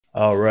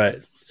All right.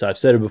 So I've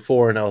said it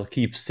before and I'll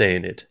keep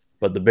saying it,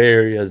 but the Bay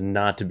Area is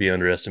not to be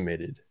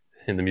underestimated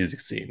in the music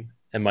scene,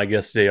 and my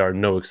guests today are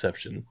no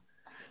exception.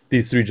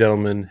 These three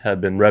gentlemen have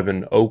been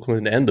repping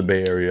Oakland and the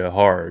Bay Area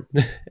hard,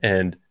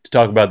 and to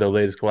talk about their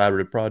latest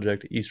collaborative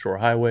project, East Shore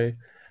Highway,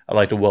 I'd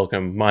like to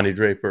welcome Monty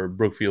Draper,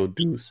 Brookfield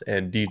Deuce,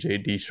 and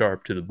DJ D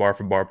Sharp to the Bar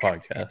for Bar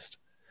podcast.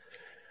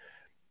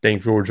 Thank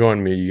you for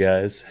joining me, you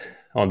guys,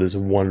 on this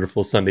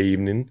wonderful Sunday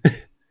evening.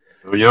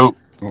 Yo.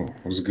 Oh,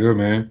 what's good,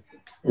 man?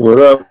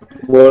 What up?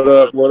 What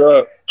up? What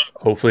up?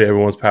 Hopefully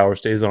everyone's power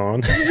stays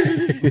on.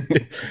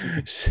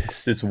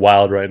 It's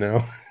wild right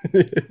now.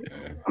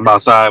 I'm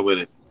outside with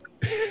it.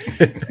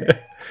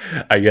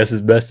 I guess it's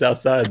best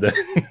outside then.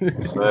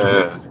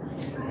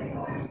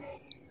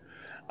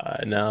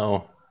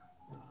 Now,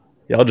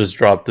 y'all just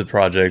dropped the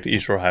project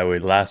East Shore Highway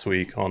last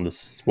week on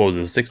the, what was it,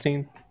 the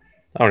 16th?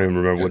 I don't even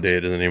remember what day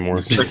it is anymore.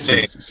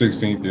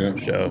 16th, yeah.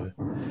 Show.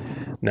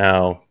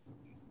 Now,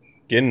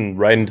 getting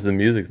right into the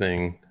music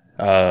thing,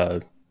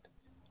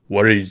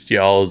 what are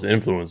y'all's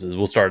influences?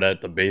 We'll start at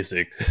the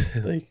basic.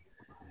 Like,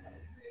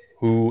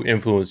 who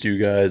influenced you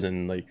guys,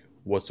 and like,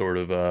 what sort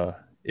of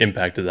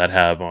impact did that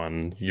have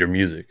on your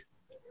music?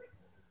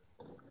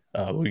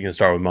 We can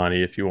start with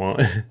Monty if you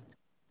want.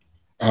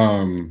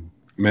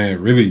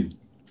 Man, really,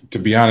 to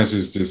be honest,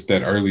 it's just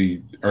that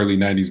early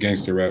 90s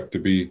gangster rap, to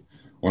be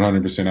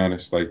 100%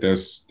 honest. Like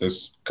that's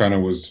kind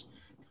of was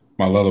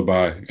my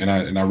lullaby, and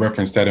I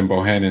referenced that in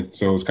Bohannon,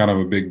 so it was kind of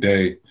a big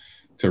day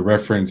to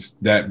reference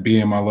that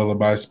being my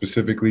lullaby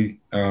specifically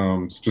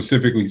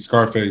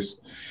Scarface,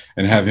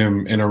 and have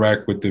him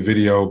interact with the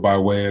video by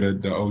way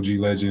of the OG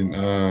legend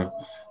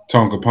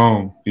Tone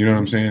Capone. You know what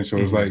I'm saying? So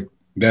it's like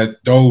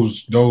that.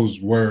 Those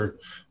were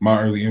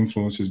my early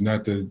influences.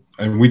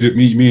 And we did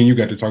me and you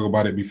got to talk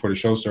about it before the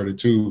show started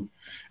too.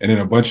 And then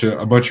a bunch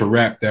of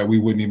rap that we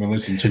wouldn't even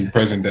listen to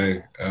present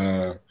day.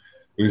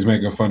 We was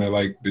making fun of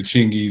like the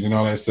Chingies and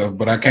all that stuff,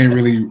 but I can't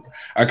really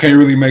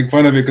make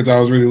fun of it because I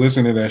was really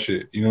listening to that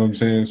shit. You know what I'm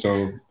saying?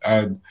 So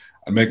I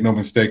make no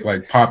mistake,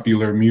 like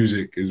popular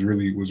music was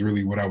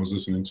really what I was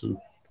listening to.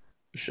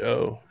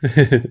 Show.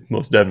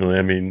 Most definitely.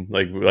 I mean,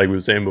 like we were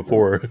saying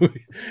before,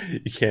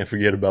 you can't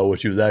forget about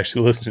what you was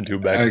actually listening to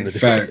back in the day.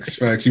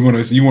 Facts. You want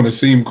to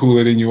seem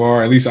cooler than you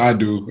are. At least I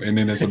do. And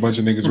then there's a bunch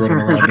of niggas running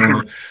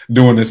around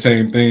doing the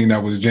same thing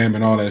that was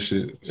jamming all that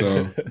shit.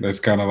 So that's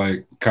kind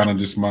of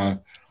just my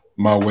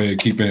way of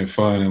keeping it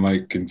fun and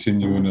like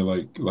continuing to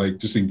like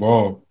just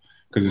evolve,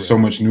 because there's so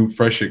much new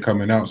fresh shit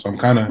coming out. So I'm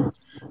kind of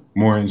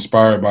more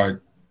inspired by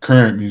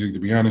current music, to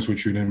be honest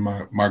with you. Than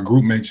my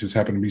group mates just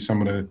happen to be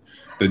some of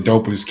the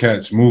dopest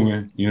cats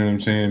moving, you know what I'm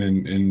saying?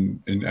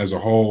 And as a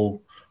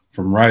whole,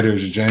 from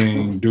writers,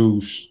 Jane,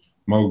 Deuce,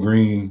 Mo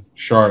Green,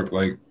 Sharp,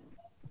 like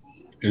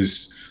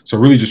is so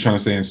really just trying to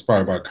stay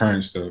inspired by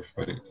current stuff,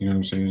 like, you know what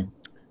I'm saying?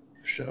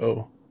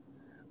 Show.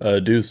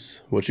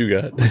 Deuce, what you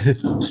got?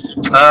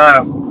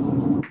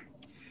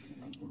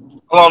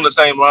 Along the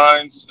same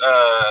lines,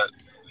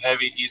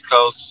 heavy East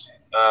Coast,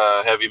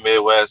 heavy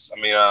Midwest.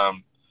 I mean,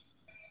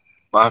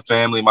 my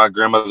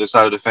grandmother's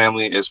side of the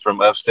family is from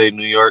upstate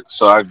New York,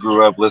 so I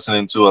grew up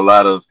listening to a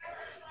lot of,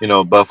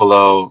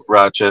 Buffalo,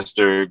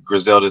 Rochester,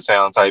 Griselda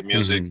sound type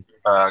music.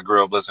 I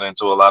grew up listening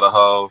to a lot of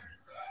Hov.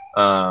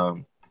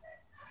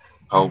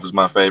 Hov is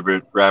my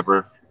favorite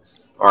rapper,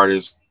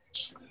 artist,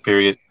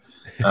 period.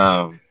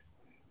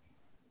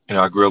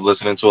 I grew up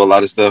listening to a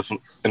lot of stuff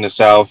in the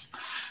South.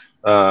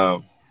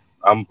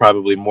 I'm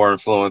probably more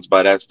influenced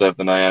by that stuff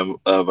than I am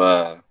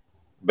of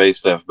bass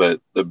stuff, but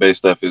the bass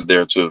stuff is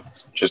there too.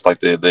 Just like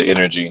the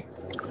energy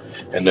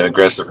and the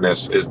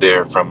aggressiveness is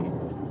there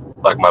from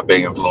like my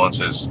big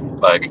influences,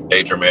 like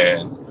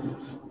Adrian,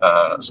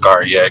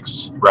 Scar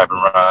EX, Rap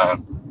and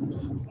Rhyme,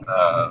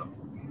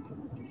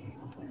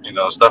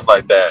 stuff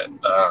like that.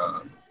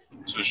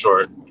 Too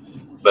Short,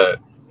 but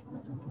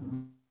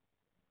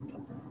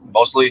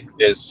mostly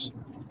is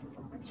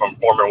from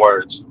Former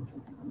Words,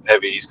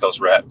 heavy East Coast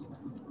rap,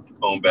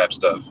 boom bap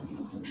stuff.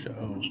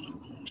 Show.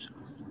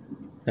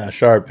 Now,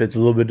 Sharp, it's a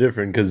little bit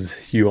different because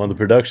you on the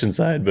production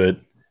side, but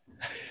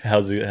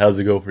how's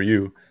it go for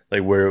you?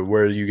 Like,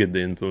 where do you get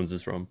the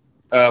influences from?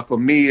 For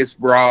me, it's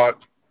broad.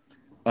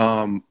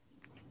 If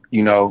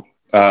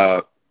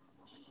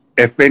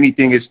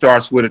anything, it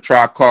starts with a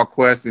Tribe Called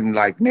Quest and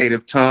like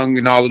Native Tongue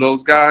and all of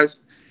those guys.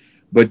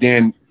 But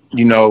then,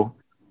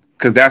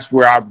 because that's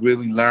where I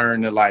really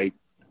learned to like.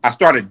 I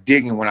started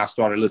digging when I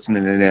started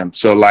listening to them.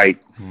 So like,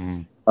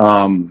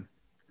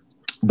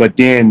 but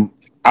then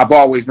I've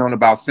always known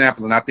about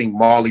sampling. I think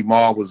Marley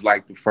Marl was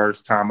like the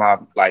first time I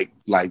like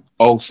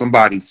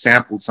somebody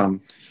sampled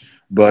something.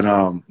 But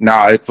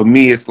for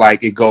me it's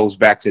like it goes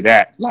back to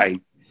that, like,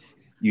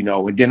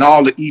 and then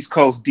all the East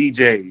Coast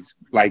DJs,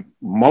 like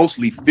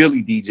mostly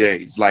Philly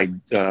DJs, like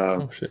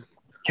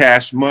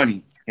Cash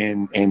Money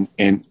and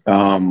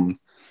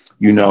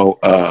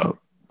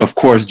of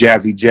course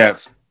Jazzy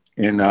Jeff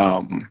and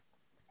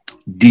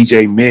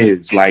DJ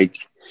Miz, like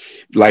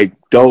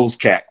those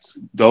cats.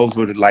 Those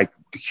were the like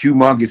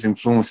humongous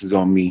influences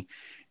on me.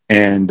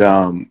 And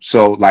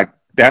so like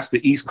that's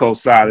the East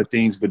Coast side of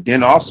things. But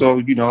then also,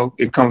 you know,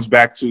 it comes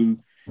back to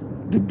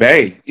the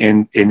Bay,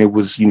 and it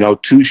was, you know,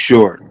 Too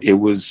Short. It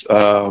was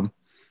a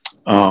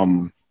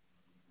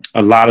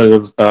lot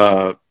of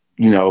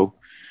you know,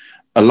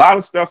 a lot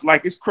of stuff.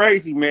 Like, it's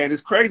crazy, man.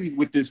 It's crazy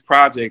with this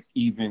project,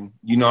 even,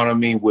 you know what I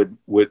mean,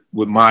 with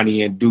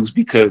Monty and Deuce,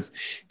 because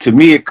to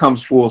me it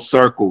comes full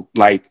circle.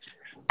 Like,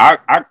 I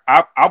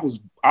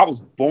was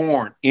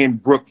born in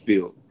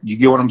Brookfield. You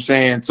get what I'm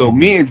saying? So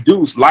me and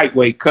Deuce,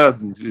 lightweight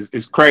cousins.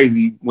 It's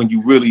crazy when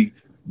you really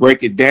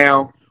break it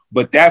down.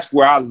 But that's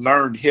where I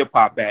learned hip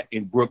hop at,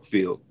 in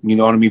Brookfield. You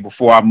know what I mean?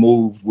 Before I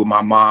moved with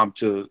my mom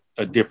to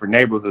a different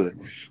neighborhood.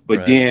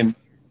 But then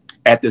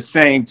at the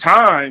same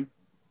time,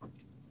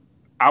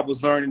 I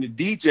was learning to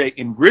DJ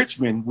in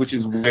Richmond, which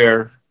is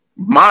where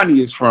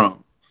Monty is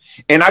from.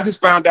 And I just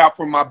found out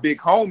from my big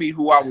homie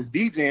who I was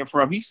DJing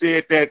from, he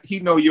said that he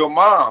know your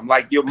mom.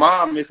 Like, your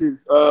mom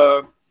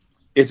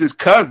is his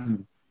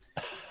cousin.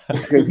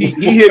 Because he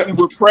hit me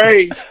with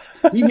praise.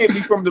 He hit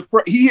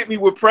me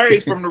with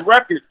praise from the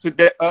record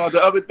the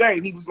other day.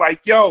 And he was like,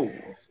 "Yo,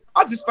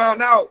 I just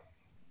found out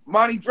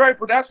Monty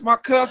Draper, that's my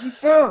cousin's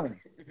son."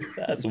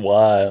 That's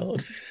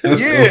wild.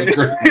 That's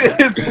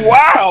it's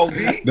wild,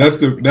 dude. That's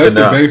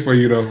the Bay for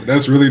you, though.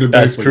 That's really the Bay.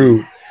 That's for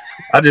true.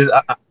 You.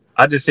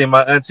 I just seen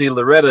my auntie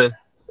Loretta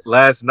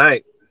last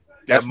night.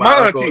 That's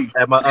my auntie.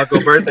 At my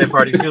uncle's birthday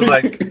party. She was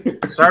like,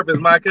 "Sharp is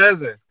my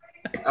cousin."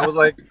 I was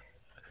like,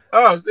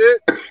 "Oh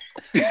shit."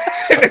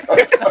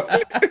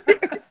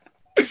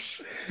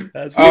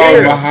 That's weird.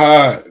 Oh my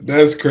God,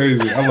 that's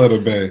crazy. I love the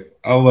Bay.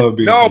 I love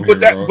being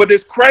but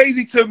it's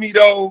crazy to me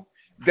though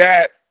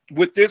that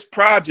with this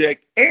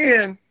project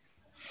and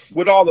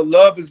with all the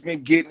love it's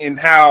been getting and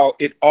how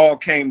it all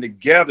came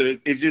together,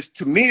 it just,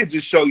 to me, it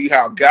just show you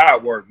how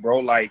God worked, bro.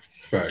 Like,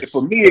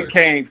 for me, it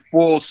came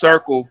full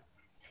circle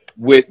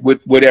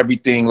with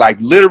everything. Like,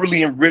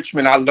 literally in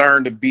Richmond, I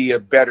learned to be a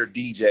better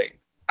DJ.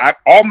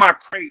 All my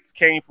crates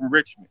came from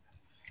Richmond.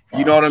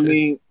 You know what I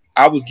mean?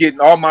 I was getting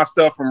all my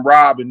stuff from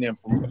Rob and them,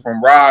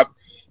 from Rob,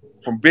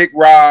 from Big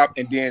Rob,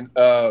 and then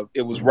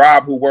it was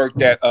Rob who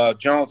worked at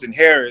Jones and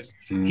Harris.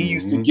 He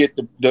used to get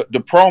the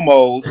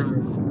promos,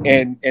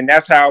 and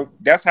that's how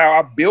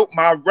I built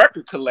my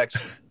record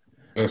collection.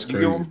 That's crazy.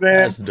 You know what I'm saying?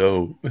 That's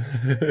dope.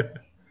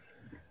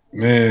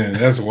 Man,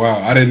 that's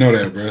wild. I didn't know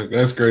that, bro.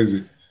 That's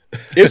crazy.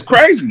 It's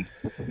crazy.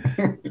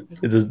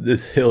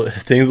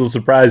 Things will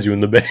surprise you in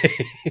the Bay.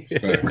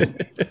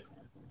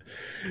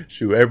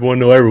 Shoot, everyone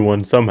know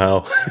everyone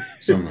somehow.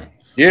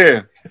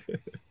 Yeah.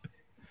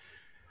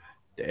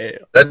 Damn.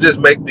 That just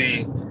make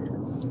the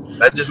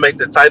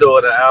title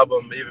of the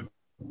album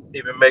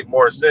even make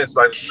more sense.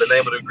 Like, the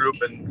name of the group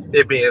and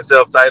it being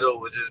self-titled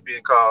with just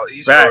being called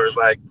East Shore.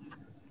 Like,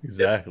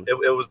 exactly.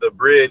 It was the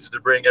bridge to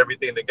bring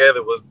everything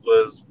together. Was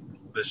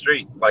the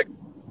streets, like,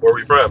 where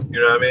we from? You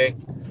know what I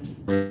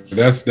mean?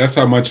 That's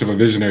how much of a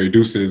visionary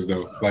Deuce is,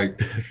 though. Like,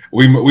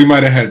 we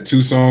might have had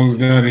 2 songs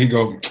done, and he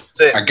go,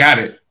 "I got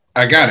it.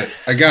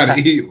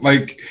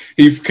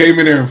 He came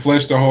in there and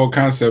fleshed the whole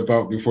concept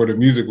out before the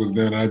music was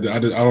done. I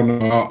don't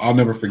know. I'll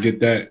never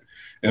forget that.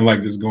 And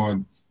like, just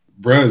going,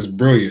 bruh, is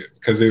brilliant.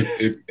 Because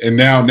and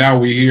now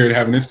we here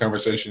having this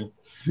conversation.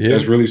 Yeah.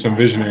 That's really some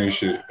visionary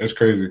shit. That's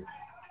crazy.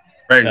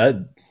 Right.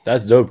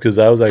 That's dope, because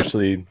I was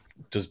actually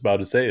just about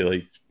to say,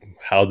 like,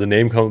 how the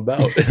name come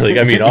about. Like,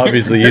 I mean,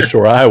 obviously East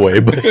Shore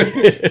Highway, but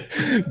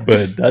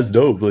that's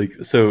dope. Like,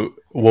 so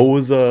what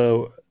was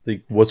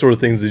like, what sort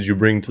of things did you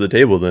bring to the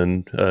table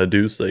then,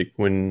 Deuce? Like,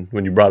 when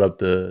you brought up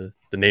the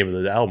name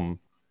of the album?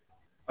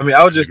 I mean,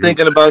 I was just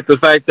thinking about the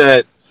fact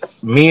that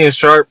me and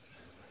Sharp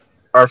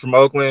are from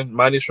Oakland,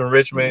 Monty's from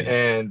Richmond,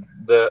 and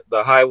the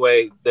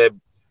highway that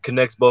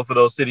connects both of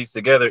those cities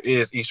together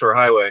is East Shore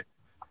Highway.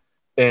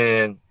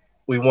 And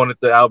we wanted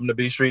the album to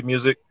be street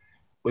music.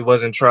 We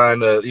wasn't trying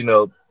to, you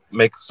know,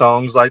 make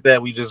songs like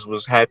that. We just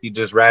was happy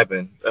just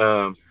rapping.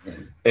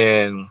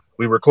 And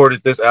we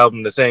recorded this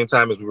album the same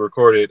time as we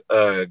recorded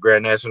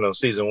Grand National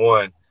Season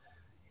 1.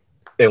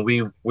 And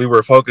we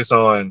were focused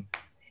on,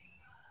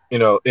 you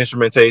know,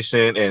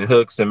 instrumentation and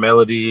hooks and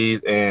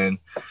melodies and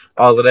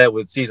all of that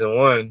with Season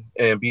 1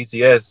 and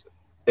BTS.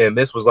 And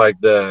this was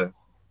like the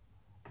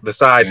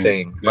side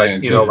thing.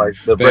 Like, you know, like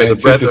the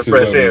breath of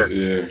fresh air.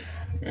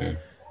 Yeah.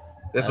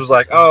 This was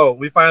like, oh,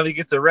 we finally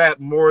get to rap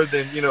more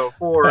than, 4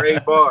 or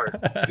 8 bars.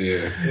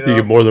 Yeah. You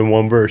get more than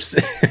one verse.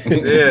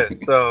 Yeah.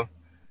 So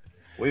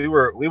we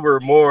were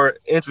more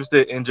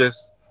interested in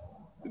just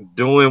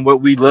doing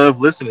what we love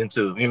listening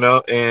to,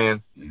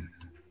 and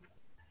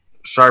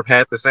Sharp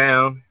had the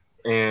sound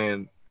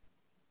and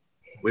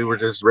we were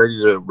just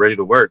ready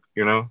to work,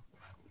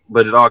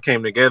 but it all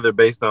came together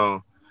based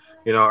on,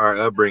 our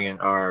upbringing,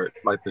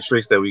 like the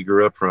streets that we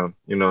grew up from,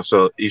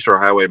 so East Shore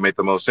Highway made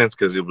the most sense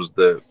because it was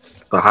the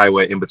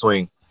highway in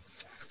between.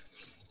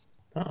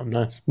 Oh,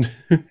 nice.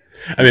 I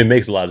mean, it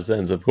makes a lot of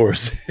sense, of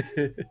course.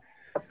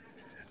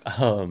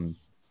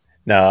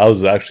 Now I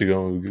was actually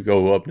going to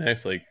go up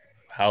next. Like,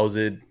 how does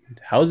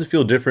it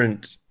feel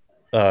different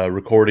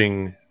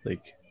recording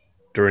like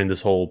during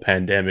this whole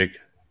pandemic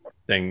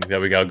thing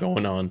that we got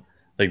going on?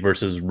 like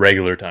versus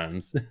regular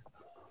times.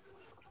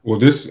 Well,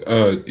 this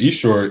East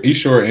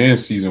Shore and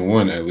season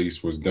 1 at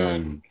least was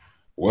done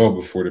well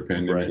before the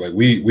pandemic. Right. Like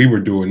we were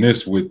doing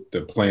this with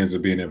the plans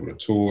of being able to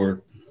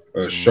tour.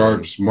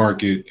 Sharp's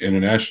market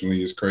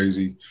internationally is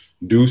crazy.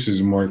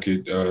 Deuce's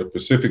market,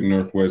 Pacific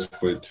Northwest,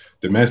 but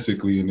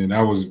domestically. And then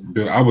I was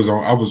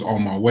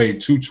on my way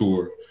to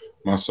tour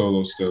my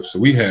solo stuff. So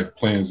we had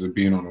plans of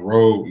being on the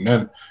road. We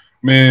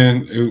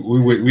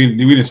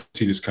didn't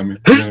see this coming.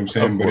 You know what I'm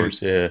saying? Of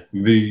course, yeah.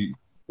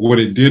 What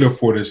it did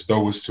afford us though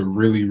was to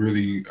really,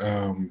 really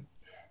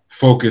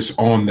focus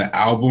on the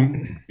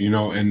album, you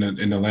know, and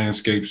the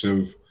landscapes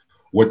of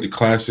what the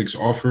classics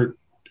offered,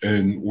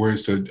 and where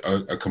it's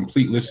a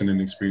complete listening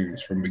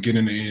experience from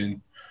beginning to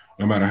end,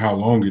 no matter how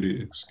long it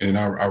is. And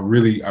I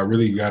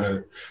really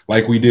gotta,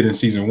 like we did in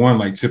season 1,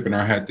 like tipping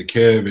our hat to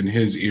Kev and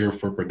his ear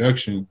for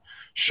production.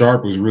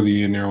 Sharp was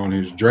really in there on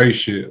his Dre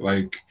shit,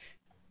 like,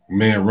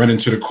 man, running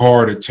to the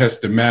car to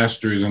test the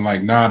masters and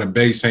like, nah, the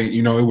bass ain't,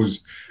 you know, it's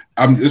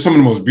some of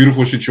the most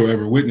beautiful shit you'll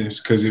ever witness,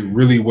 because it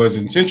really was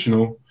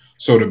intentional.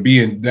 So to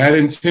be in that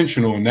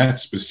intentional and that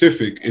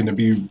specific, and to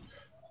be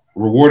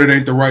rewarded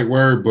ain't the right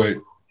word, but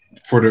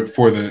for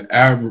the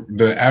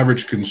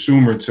average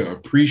consumer to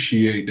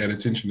appreciate that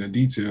attention to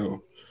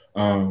detail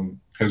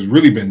has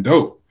really been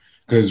dope.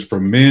 Because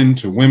from men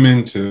to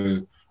women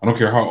to, I don't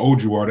care how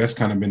old you are, that's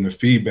kind of been the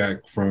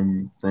feedback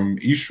from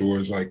East Shore,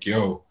 is like,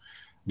 yo,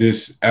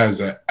 this as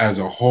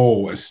a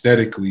whole,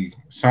 aesthetically,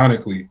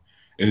 sonically,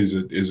 is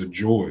a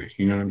joy.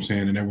 You know what I'm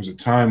saying? And there was a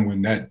time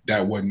when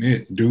that wasn't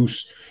it.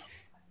 Deuce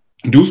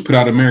put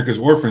out America's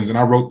Orphans, and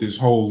I wrote this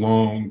whole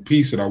long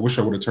piece that I wish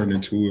I would have turned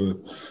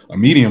into a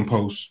Medium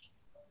post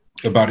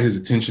about his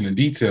attention to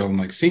detail and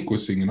like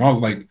sequencing and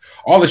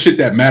all the shit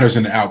that matters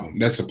in the album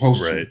that's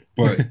supposed to.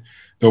 But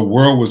the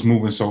world was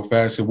moving so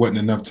fast, it wasn't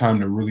enough time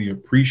to really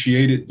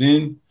appreciate it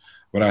then.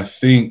 But I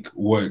think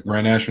what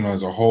Grand National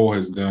as a whole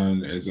has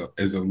done is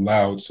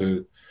allowed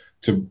to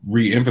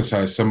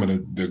re-emphasize some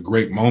of the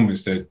great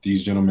moments that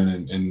these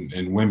gentlemen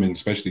and women,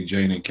 especially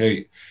Jane and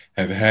Kate,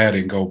 have had,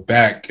 and go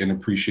back and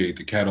appreciate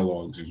the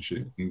catalogs and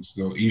shit. And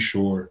so East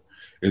Shore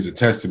is a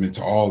testament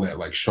to all that.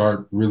 Like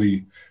Sharp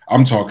really,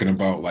 I'm talking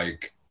about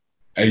like,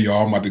 hey,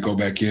 y'all, I'm about to go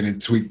back in and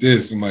tweak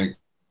this. I'm like,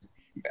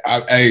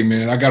 hey,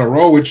 man, I got to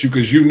roll with you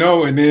because you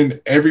know, and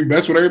then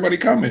that's what everybody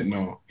commenting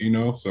on, you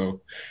know?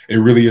 So it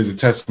really is a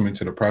testament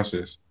to the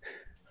process.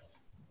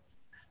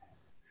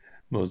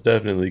 Most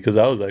definitely, because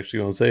I was actually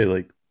going to say,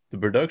 like, the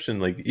production,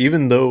 like,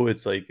 even though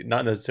it's like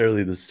not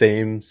necessarily the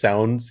same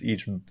sounds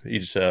each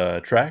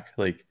track,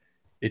 like,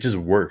 it just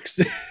works.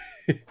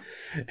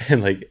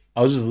 And like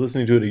I was just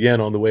listening to it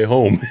again on the way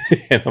home,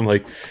 and I'm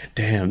like,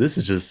 damn, this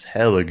is just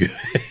hella good.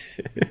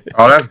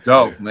 Oh, that's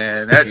dope,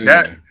 man.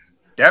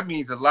 That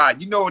means a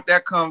lot. You know what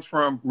that comes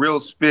from? Real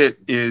spit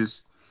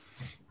is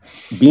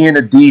being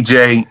a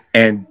DJ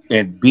and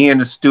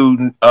being a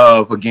student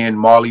of, again,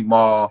 Marley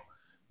Marl,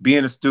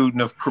 being a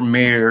student of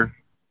Premier,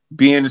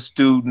 being a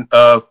student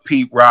of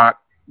Pete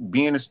Rock,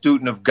 being a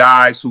student of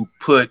guys who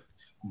put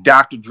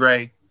Dr.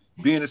 Dre,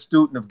 being a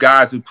student of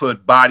guys who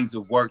put bodies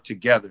of work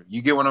together.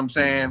 You get what I'm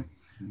saying?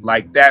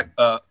 Like that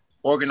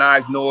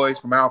Organized Noise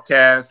from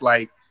Outkast,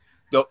 like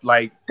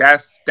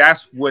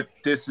that's what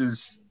this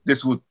is.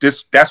 That's what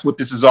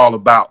this is all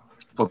about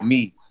for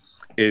me.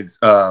 Is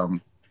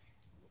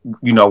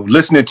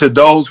listening to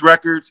those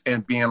records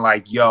and being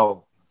like,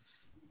 yo,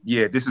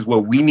 yeah, this is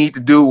what we need to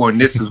do,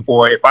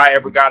 or if I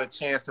ever got a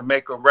chance to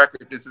make a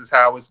record, this is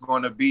how it's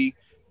going to be.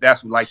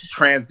 That's like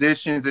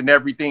transitions and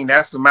everything.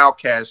 That's some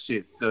Outkast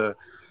shit.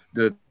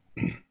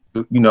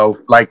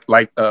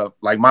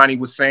 Like Monty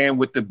was saying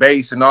with the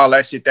bass and all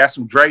that shit, that's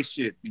some Dre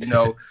shit.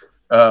 The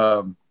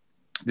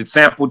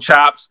sample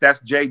chops, that's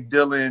Jay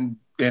Dillon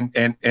and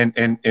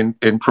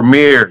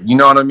Premier. You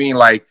know what I mean?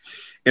 Like,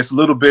 it's a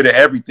little bit of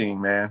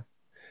everything, man.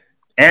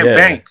 And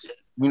Banks,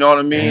 you know what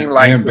I mean?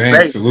 And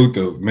Banks, salute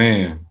those,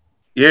 man.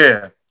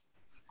 Yeah.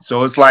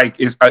 So it's like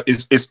it's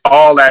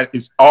all that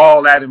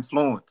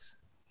influence.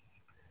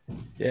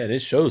 Yeah, and it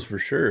shows for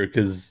sure,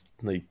 because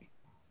like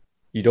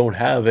you don't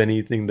have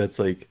anything that's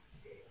like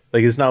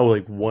it's not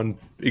like one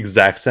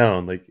exact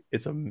sound. Like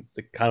it's kind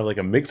of like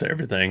a mix of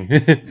everything,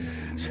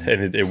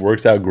 and it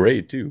works out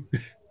great too.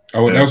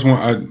 Oh, that was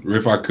one.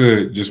 If I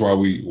could, just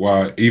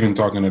while even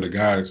talking to the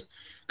guys,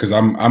 because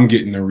I'm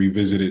getting to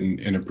revisit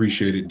it and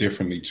appreciate it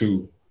differently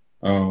too.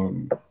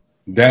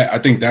 That I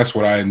think that's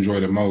what I enjoy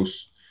the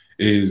most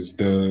is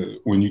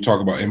when you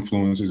talk about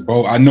influences.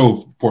 Both I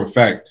know for a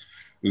fact,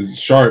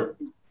 Sharp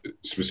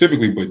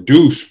specifically, but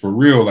Deuce for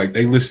real, like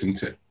they listen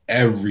to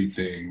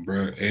everything,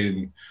 bro,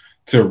 and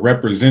to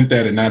represent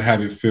that and not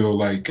have it feel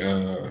like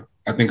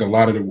I think a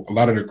lot of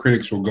the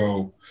critics will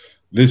go,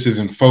 this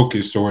isn't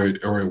focused, or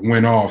it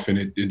went off and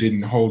it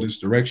didn't hold its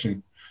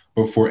direction.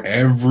 But for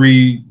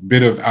every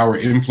bit of our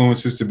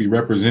influences to be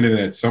represented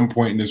at some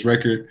point in this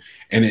record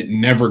and it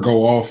never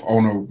go off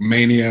on a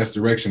mania-ass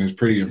direction is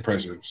pretty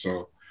impressive.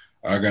 So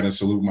I gotta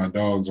salute my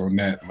dogs on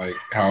that. Like,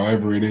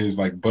 however it is,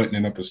 like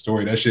buttoning up a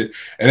story, that shit,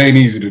 it ain't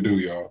easy to do,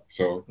 y'all.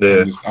 So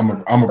Yeah.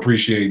 I'm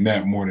appreciating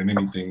that more than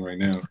anything right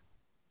now.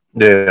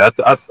 Yeah,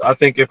 I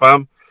think if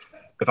I'm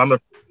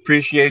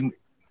appreciating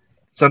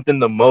something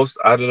the most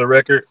out of the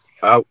record,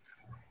 I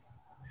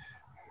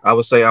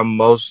would say I'm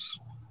most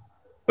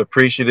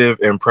appreciative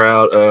and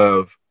proud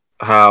of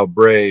how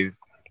brave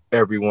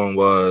everyone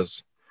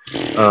was.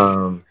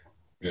 Yeah.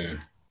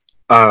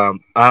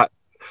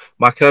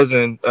 My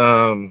cousin,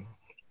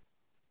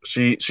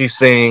 she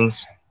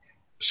sings.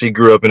 She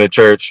grew up in a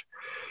church,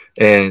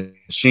 and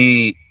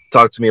she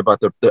talked to me about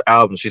the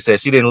album. She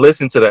said she didn't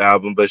listen to the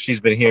album, but she's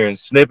been hearing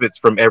snippets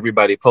from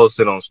everybody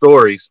posted on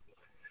stories,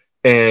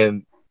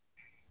 and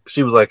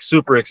she was like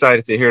super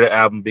excited to hear the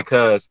album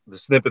because the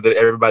snippet that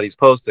everybody's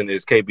posting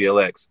is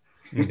KBLX.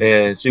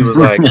 And she was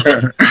like,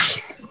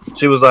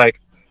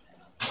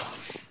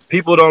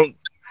 people don't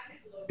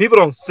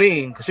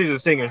sing, because she's a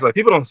singer. It's like,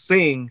 people don't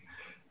sing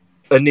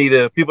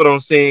Anita, people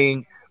don't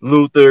sing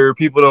Luther,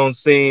 people don't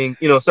sing,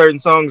 certain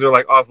songs are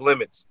like off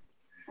limits.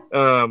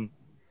 I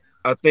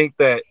think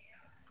that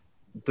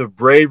the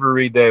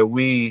bravery that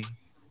we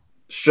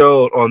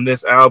showed on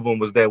this album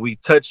was that we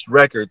touched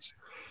records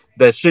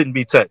that shouldn't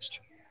be touched.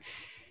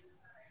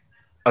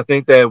 I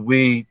think that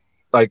we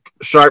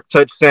sharp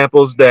touch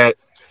samples that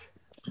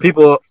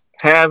people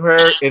have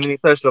heard, and then he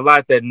touched a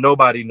lot that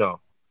nobody know.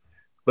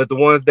 But the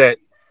ones that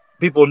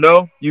people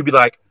know, you'd be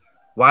like,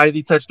 why did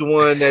he touch the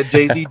one that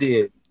Jay-Z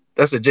did?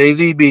 That's a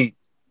Jay-Z beat.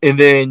 And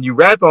then you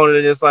rap on it,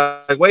 and it's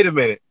like, wait a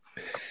minute,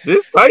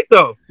 this tight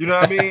though. You know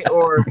what I mean?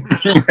 Or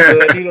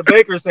the Anita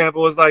Baker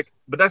sample is like,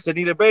 but that's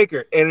Anita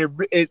Baker.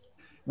 And it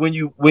when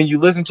you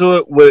listen to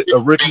it with a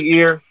rookie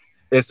ear,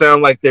 it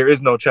sounds like there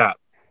is no chop.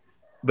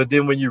 But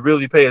then when you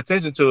really pay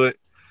attention to it,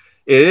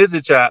 it is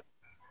a chop.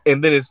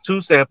 And then it's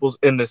two samples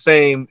in the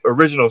same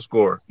original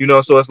score,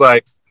 so it's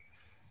like,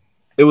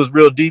 it was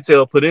real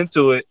detail put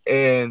into it.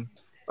 And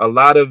a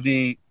lot of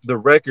the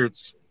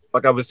records,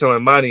 like I was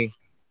telling Monty,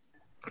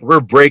 we're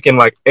breaking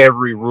like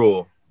every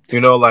rule,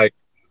 like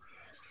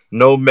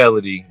no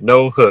melody,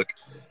 no hook,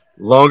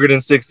 longer than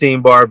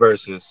 16 bar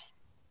verses.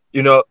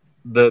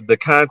 The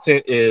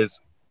content is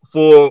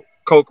full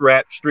coke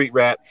rap, street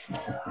rap,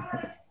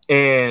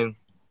 and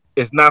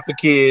it's not for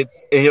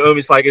kids. And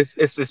it's like,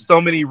 it's so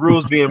many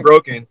rules being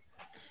broken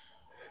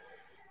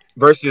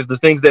versus the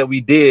things that we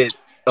did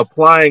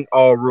applying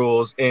all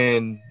rules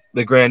in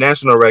the Grand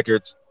National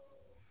Records.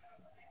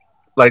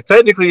 Like,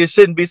 technically it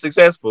shouldn't be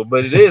successful,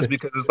 but it is,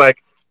 because it's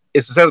like,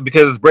 it's successful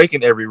because it's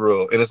breaking every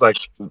rule. And it's like,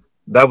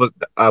 that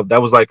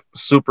was like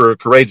super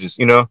courageous,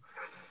 and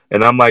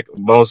I'm like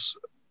most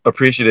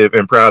appreciative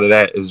and proud of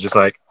that. Is just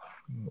like,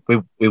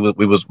 we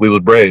was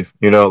brave,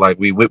 like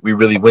we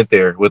really went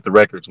there with the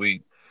records.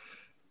 We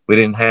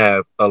didn't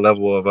have a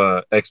level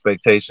of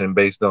expectation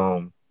based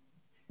on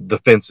the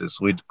fences.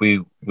 We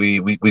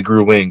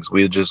grew wings.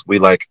 We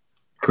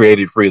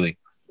created freely.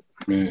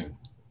 Man,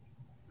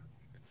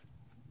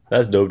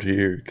 that's dope to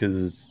hear,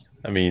 because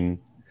I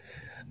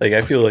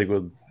feel like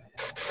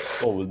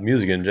with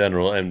music in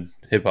general and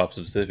hip hop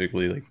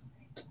specifically, like,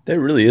 there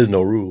really is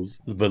no rules,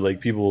 but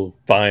like people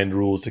find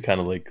rules to kind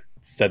of like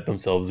set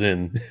themselves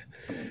in.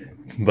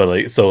 But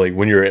like, so like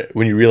when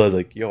you realize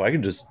like, yo, I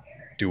can just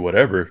do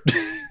whatever.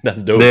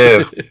 That's dope.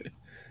 Yeah.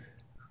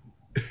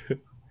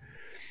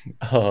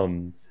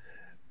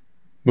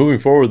 Moving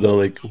forward though,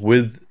 like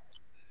with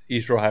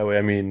East Row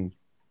Highway,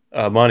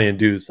 Monty and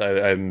Deuce,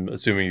 I'm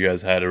assuming you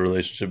guys had a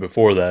relationship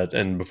before that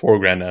and before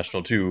Grand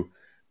National too.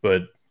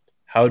 But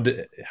how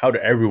did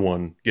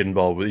everyone get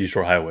involved with East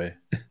Shore Highway?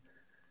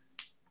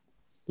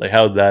 Like,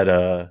 how did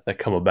that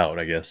come about,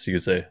 I guess you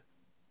could say?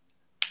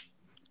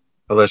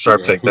 I'll let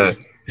Sharp take that.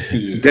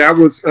 That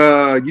was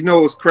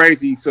it's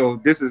crazy.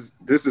 So it's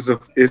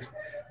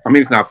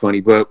not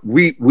funny, but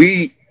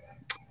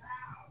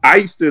I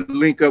used to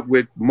link up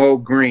with Mo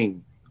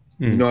Green.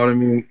 You know what I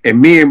mean? And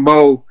me and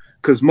Mo,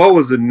 because Mo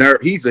is a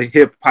nerd, he's a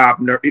hip hop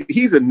nerd,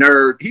 he's a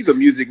nerd, he's a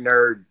music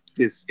nerd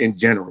just in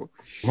general.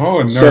 Mo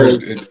a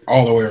nerd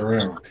all the way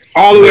around.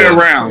 All the way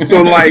around.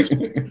 So like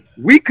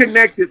we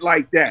connected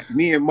like that,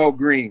 me and Mo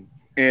Green.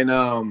 And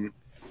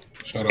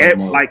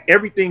like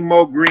everything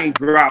Mo Green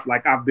dropped,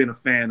 like I've been a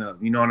fan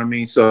of, you know what I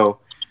mean? So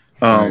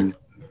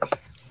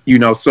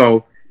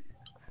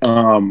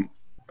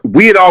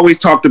we had always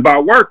talked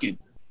about working.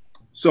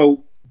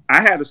 So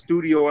I had a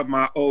studio at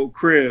my old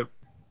crib,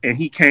 and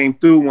he came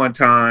through one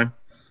time.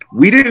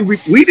 We're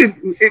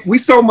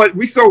so much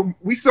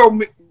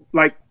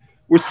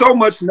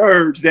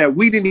nerds that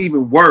we didn't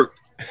even work.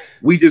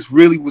 We just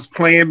really was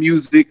playing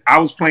music. I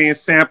was playing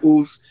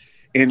samples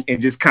and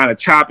just kind of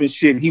chopping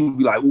shit. And he would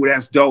be like, "Ooh,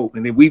 that's dope."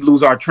 And then we'd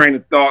lose our train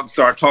of thought and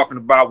start talking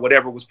about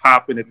whatever was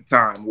popping at the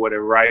time,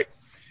 whatever, right?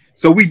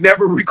 So we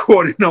never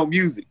recorded no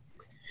music.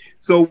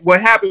 So what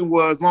happened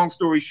was, long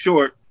story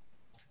short,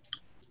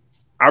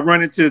 I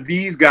run into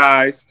these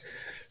guys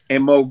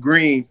and Mo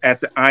Green at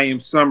the I Am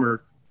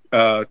Summer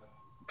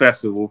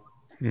festival.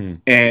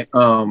 And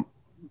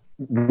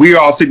we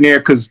all sitting there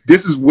because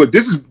this is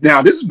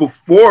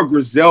before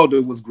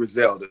Griselda was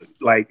Griselda.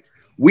 Like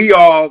we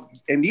all,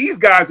 and these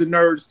guys are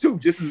nerds too,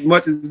 just as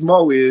much as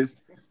Mo is.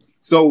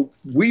 So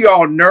we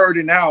all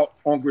nerding out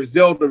on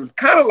Griselda,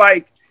 kind of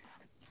like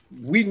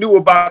we knew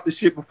about the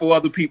shit before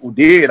other people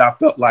did. I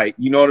felt like,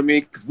 you know what I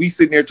mean? Because we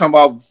sitting there talking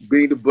about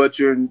Benny the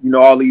Butcher and, you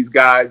know, all these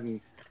guys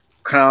and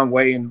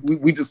Conway, and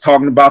we just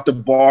talking about the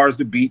bars,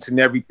 the beats and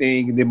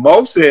everything. And then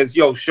Mo says,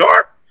 yo,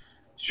 Sharp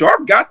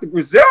got the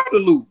Griselda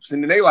loops.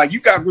 And then they like,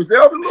 you got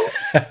Griselda loops?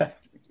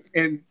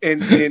 and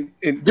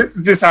this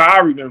is just how I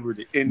remembered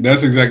it. And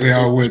that's exactly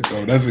how it went,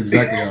 though. That's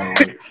exactly how it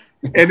went.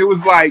 And it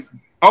was like,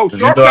 oh,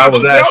 Sharp got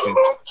Griselda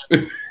loops?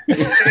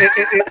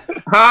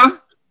 Huh?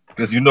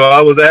 Because you know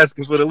I was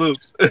asking for the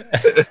loops.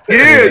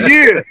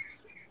 Yeah.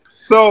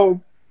 So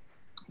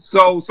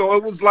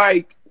it was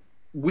like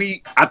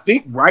I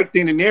think right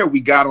then and there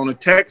we got on a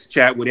text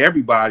chat with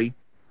everybody,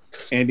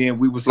 and then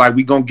we was like,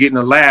 we gonna get in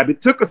the lab.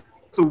 It took us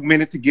a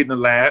minute to get in the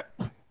lab.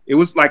 It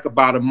was like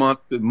about a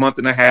month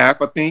and a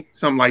half, I think,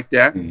 something like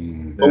that.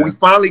 But we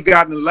finally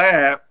got in the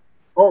lab.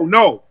 Oh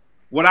no.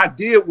 What I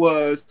did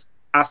was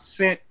I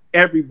sent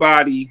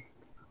everybody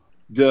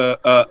the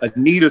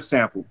Anita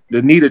sample, the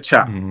Anita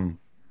chop.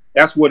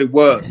 That's what it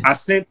was. I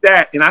sent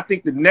that, and I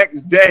think the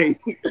next day,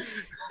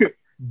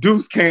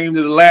 Deuce came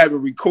to the lab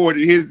and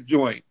recorded his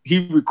joint.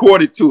 He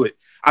recorded to it.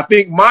 I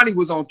think Monty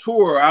was on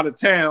tour out of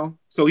town,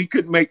 so he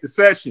couldn't make the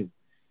session.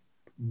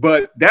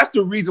 But that's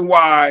the reason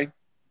why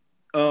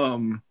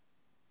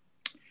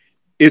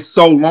it's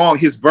so long.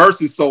 His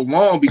verse is so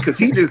long because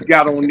he just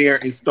got on there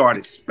and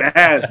started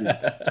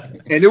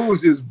spazzing. And it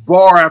was just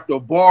bar after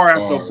bar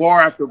after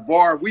bar after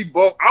bar.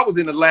 I was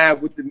in the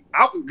lab with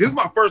this is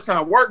my first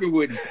time working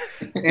with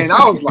him. And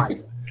I was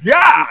like,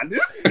 God,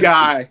 this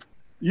guy,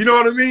 you know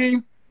what I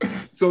mean?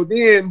 So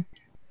then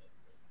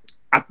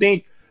I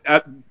think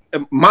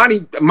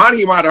Monty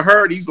might have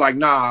heard. He's like,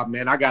 nah,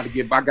 man, I gotta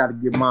get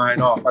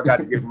mine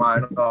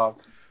off.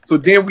 So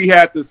then we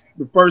had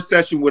the first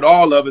session with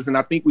all of us, and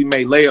I think we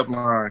made Layup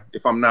Line,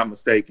 if I'm not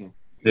mistaken.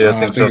 Yeah, I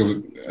think so.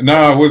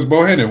 It was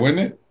Bohannon, wasn't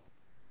it?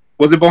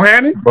 Was it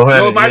Bohannon?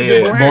 No, it might be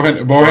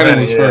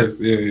Bohannon was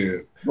first.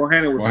 Yeah.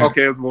 Bohannon was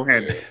okay. It was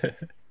Bohannon.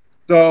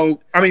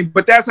 So I mean,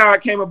 but that's how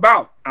it came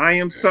about. I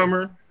Am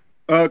Summer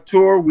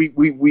tour.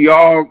 We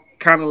all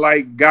kind of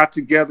like got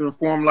together and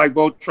formed like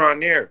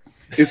Voltron there.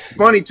 It's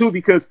funny too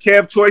because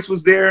Kev Choice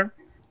was there.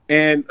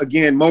 And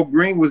again, Mo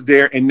Green was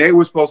there, and they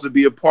were supposed to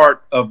be a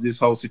part of this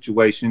whole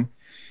situation.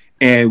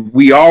 And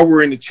we all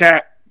were in the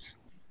chat,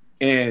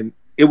 and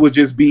it would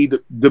just be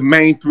the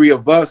main three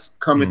of us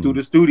coming through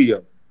the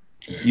studio.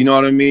 You know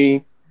what I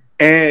mean?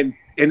 And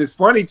it's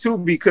funny too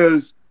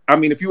because I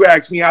mean, if you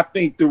ask me, I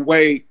think the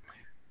way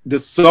the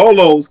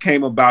solos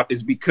came about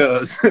is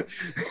because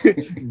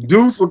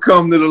Deuce would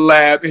come to the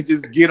lab and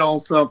just get on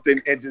something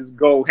and just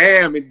go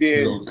ham, and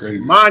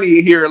then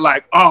Monty here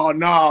like, oh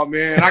no,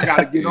 man, I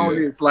gotta get on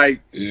this. Like,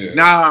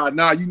 nah,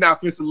 you're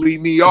not finna leave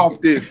me off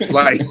this.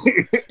 Like,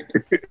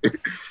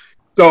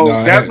 so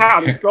that's how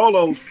the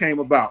solos came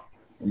about.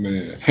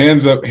 Man,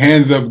 hands up,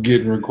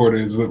 getting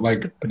recorded is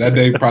like that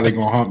day probably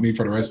gonna haunt me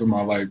for the rest of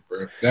my life,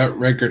 bro. That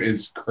record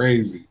is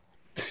crazy.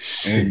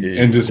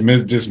 And just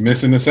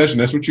missing the session.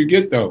 That's what you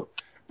get though.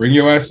 Bring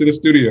your ass to the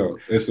studio.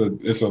 It's a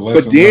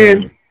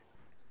lesson.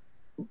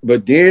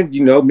 But then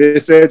you know,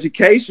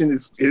 miseducation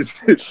is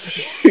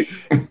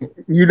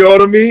you know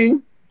what I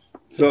mean?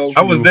 So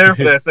I was there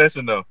for that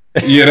session though.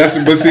 Yeah, that's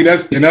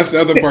the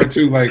other part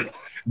too. Like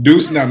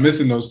Deuce not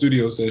missing no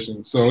studio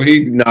session. So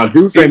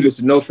Deuce ain't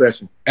missing no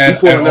session.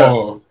 At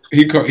all.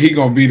 He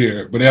gonna be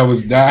there. But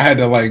I had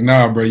to like,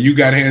 nah, bro, you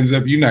got hands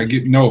up, you not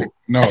getting no.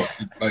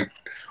 Like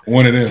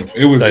one of them.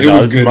 It was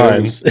good.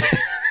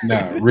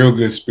 Real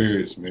good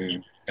spirits,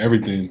 man.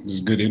 Everything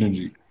was good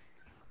energy.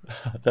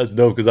 That's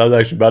dope because I was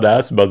actually about to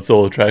ask about the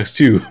solo tracks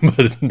too,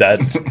 but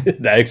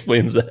that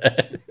explains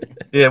that.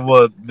 Yeah,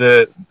 well,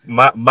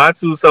 my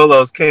two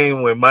solos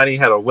came when Monty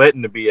had a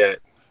wedding to be at,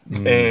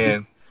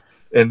 and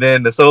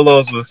then the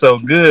solos was so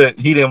good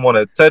he didn't want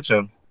to touch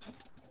them,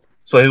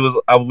 so we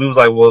was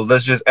like, well,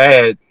 let's just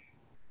add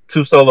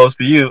 2 solos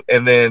for you,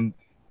 and then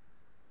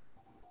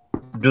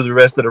do the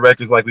rest of the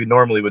records like we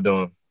normally would do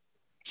them.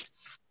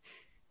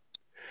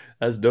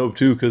 That's dope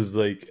too, because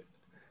like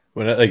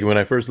when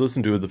I first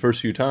listened to it the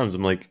first few times,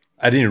 I'm like,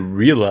 I didn't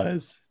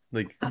realize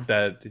like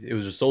that it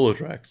was just solo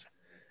tracks,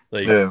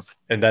 like,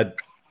 and that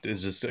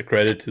is just a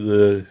credit to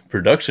the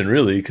production,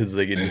 really, because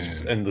like it just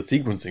and the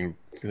sequencing,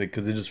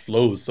 because it just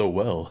flows so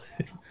well.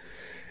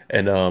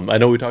 And I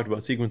know we talked about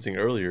sequencing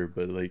earlier,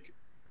 but like,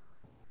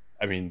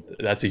 I mean,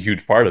 that's a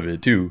huge part of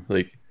it too.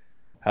 Like,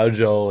 how did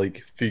y'all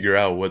like figure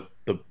out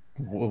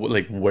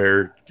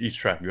where each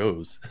track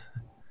goes?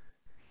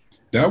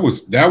 That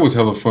was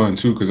hella fun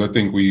too, because I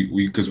think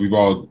we've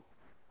all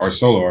are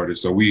solo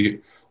artists, so we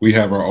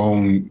have our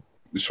own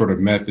sort of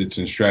methods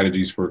and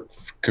strategies for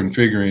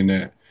configuring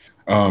that.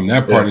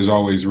 That part is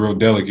always real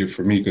delicate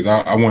for me because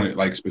I want it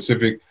like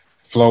specific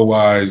flow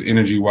wise,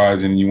 energy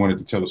wise, and you want it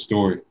to tell a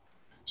story.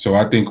 So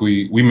I think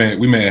we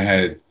may have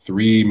had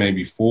 3,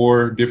 maybe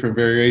 4 different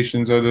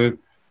variations of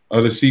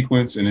the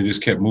sequence, and it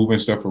just kept moving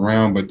stuff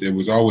around. But it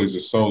was always the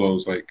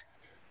solos. Like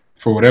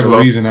for whatever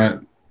reason, I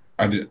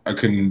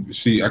couldn't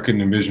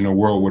envision a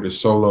world where the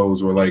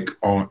solos were like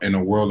in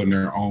a world in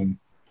their own,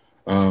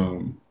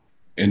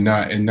 and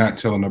not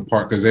telling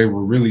apart, because they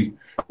were really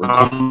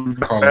calling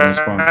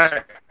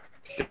response.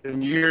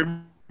 Can you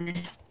hear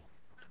me?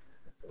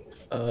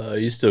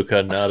 You still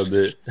cutting out a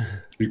bit.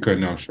 You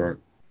cutting out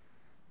sharp.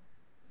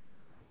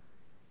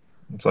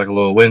 It's like a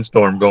little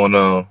windstorm going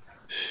on.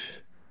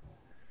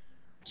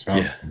 So,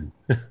 Yeah.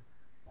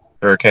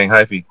 Hurricane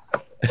Hyphy.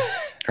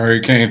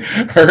 Hurricane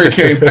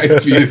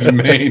Ivy is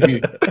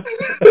mania.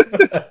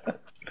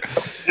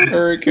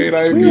 Hurricane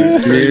Ivy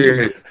is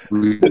crazy.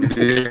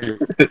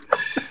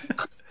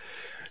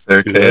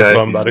 Dude, that's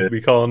what I'm about to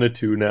be calling it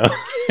too now.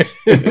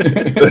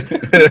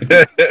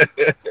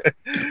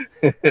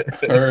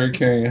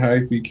 Hurricane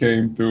Hyphy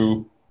came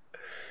through.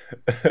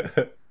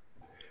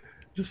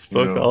 Just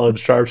fuck all the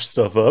sharp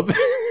stuff up.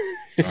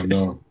 I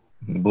know.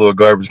 Blew a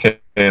garbage can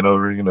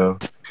over, The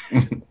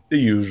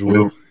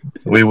usual.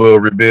 We will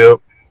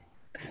rebuild.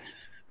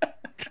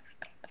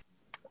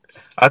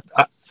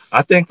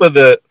 I think for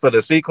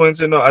the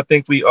sequence, I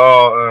think we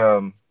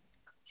all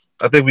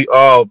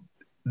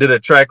did a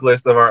track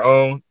list of our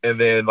own, and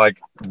then like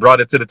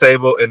brought it to the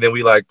table, and then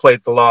we like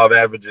played the law of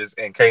averages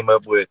and came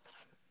up with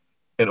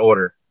an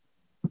order.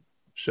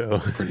 So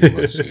pretty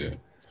much, yeah.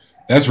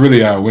 That's really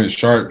how it went.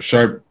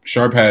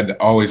 Sharp had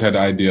always had the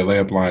idea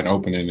layup line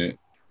opening it,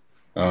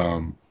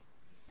 and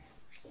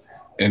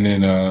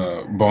then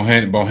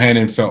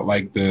Bohannon felt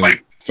like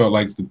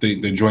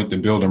the joint to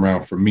build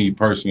around for me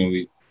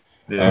personally.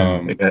 Yeah,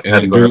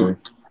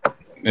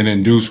 and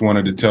then Deuce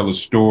wanted to tell a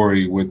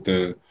story with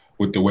the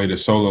way the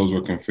solos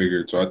were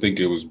configured. So I think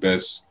it was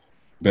best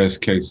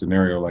case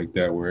scenario like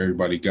that, where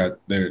everybody got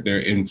their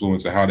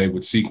influence of how they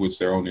would sequence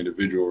their own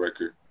individual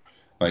record,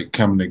 like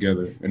coming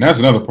together. And that's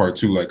another part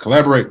too. Like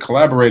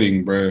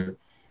collaborating, bro,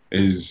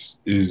 is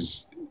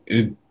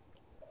it.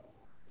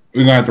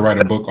 We're gonna have to write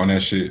a book on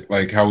that shit.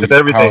 Like how we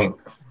everything.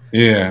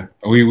 Yeah,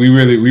 we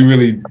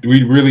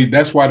really.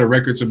 That's why the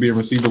records are being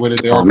received the way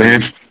that they are.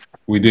 Man,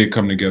 we did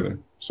come together.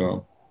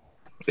 So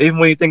even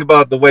when you think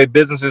about the way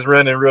businesses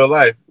run in real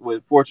life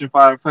with Fortune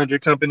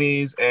 500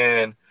 companies,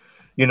 and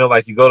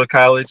like you go to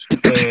college,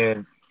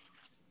 and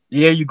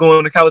you go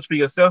into college for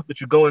yourself, but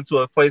you go into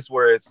a place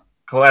where it's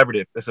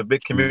collaborative. It's a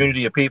big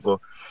community of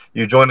people.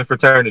 You join a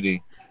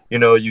fraternity.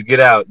 You get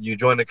out, you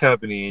join the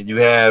company, and you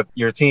have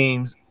your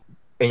teams,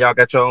 and y'all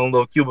got your own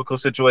little cubicle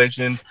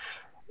situation.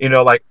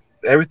 Like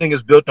everything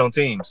is built on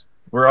teams.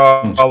 We're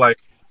all like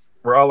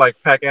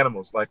pack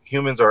animals. Like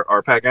humans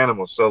are pack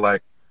animals. So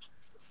like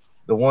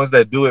the ones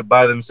that do it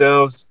by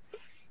themselves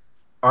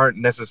aren't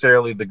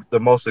necessarily the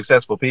most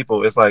successful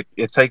people. It's like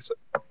it takes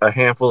a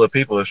handful of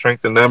people to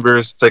strengthen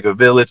numbers, take a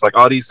village. Like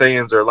all these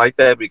sayings are like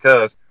that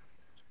because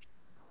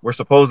we're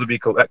supposed to be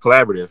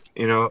collaborative,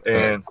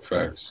 and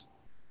facts.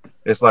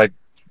 It's like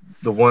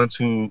the ones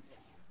who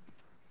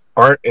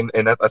aren't, and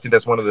I think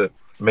that's one of the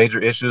major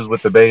issues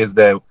with the Bay is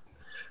that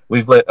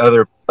we've let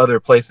other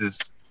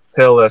places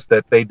tell us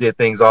that they did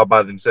things all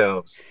by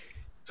themselves,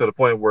 to the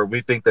point where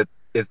we think that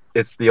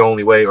it's the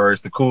only way, or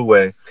it's the cool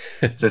way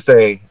to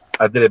say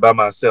I did it by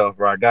myself,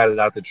 or I got it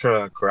out the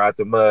trunk or out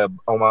the mud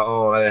on my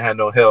own. I didn't have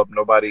no help.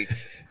 Nobody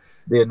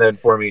did nothing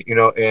for me,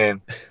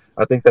 and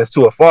I think that's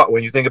to a fault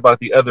when you think about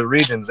the other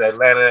regions: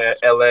 Atlanta,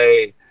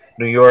 LA,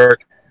 New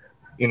York,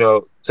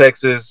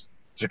 Texas,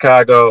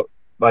 Chicago.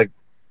 Like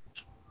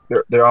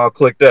they're all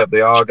clicked up.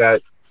 They all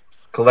got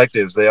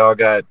collectives. They all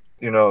got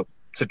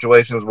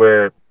situations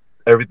where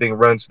everything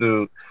runs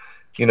through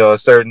a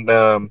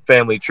certain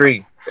family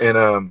tree,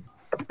 and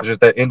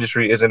just that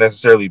industry isn't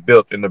necessarily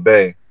built in the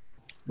Bay,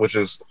 which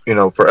is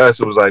for us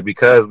it was like,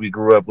 because we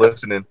grew up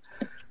listening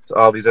to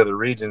all these other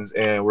regions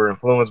and we're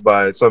influenced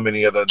by so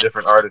many other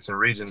different artists and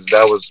regions,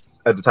 that was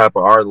at the top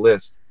of our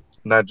list,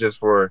 not just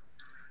for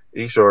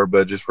East Shore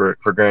but just for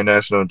Grand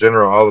National in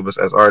general, all of us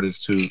as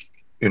artists to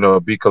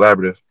be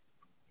collaborative.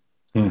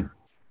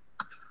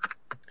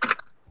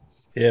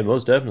 Yeah,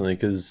 most definitely,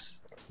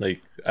 because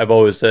like I've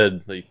always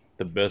said, like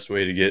the best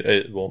way to get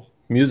it,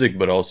 music,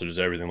 but also just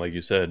everything, like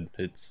you said,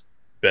 it's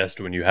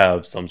best when you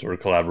have some sort of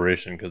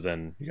collaboration, because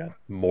then you got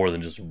more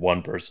than just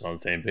one person on the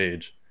same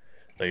page.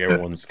 Like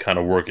everyone's kind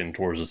of working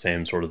towards the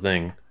same sort of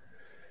thing.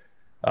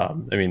 I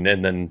mean,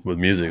 and then with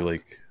music,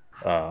 like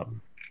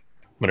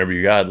whenever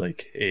you got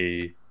like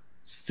a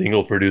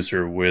single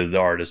producer with the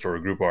artist or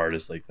a group of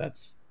artists, like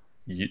that's,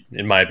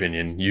 in my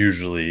opinion,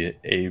 usually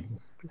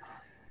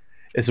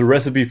it's a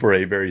recipe for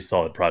a very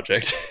solid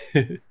project.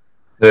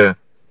 Yeah,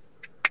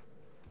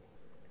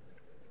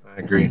 I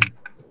agree.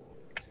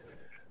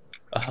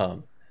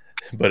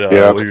 But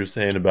what you were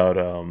saying about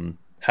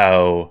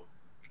how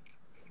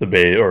the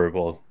Bay,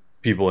 or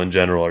people in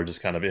general, are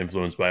just kind of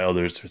influenced by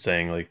others for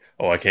saying like,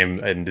 oh, I came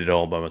and did it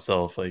all by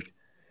myself. Like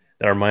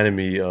that reminded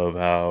me of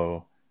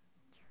how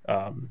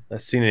I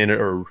seen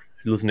or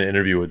listened to an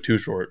interview with Too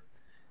Short,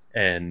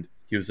 and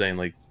he was saying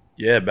like,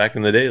 yeah, back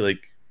in the day, like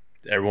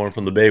everyone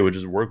from the Bay would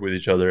just work with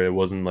each other. It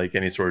wasn't like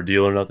any sort of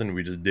deal or nothing.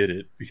 We just did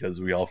it because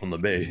we all from the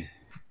Bay.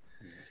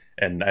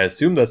 And I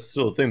assume that's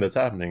still a thing that's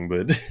happening,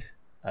 but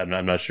I'm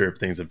not sure if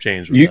things have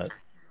changed with that.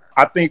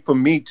 I think for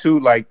me too,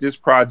 like this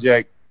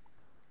project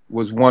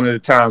was one of the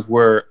times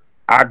where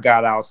I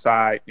got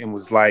outside and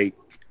was like,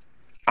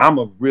 I'm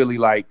a really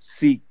like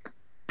seek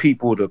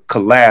people to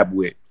collab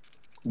with.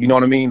 You know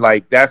what I mean?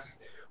 Like that's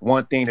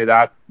one thing that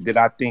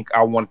I think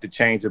I wanted to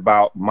change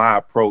about my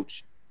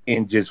approach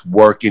in just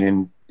working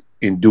and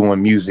in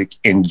doing music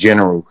in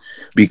general,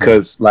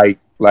 because like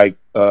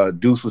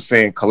Deuce was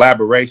saying,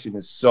 collaboration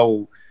is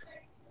so.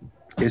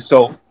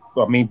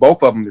 I mean,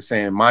 both of them are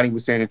saying. Monty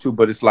was saying it too,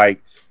 but it's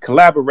like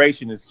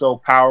collaboration is so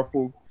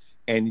powerful,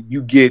 and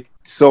you get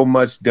so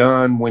much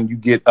done when you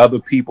get other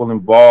people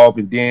involved,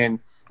 and then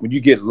when you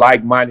get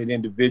like-minded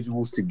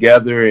individuals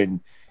together, and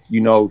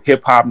you know,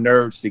 hip hop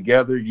nerds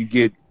together, you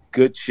get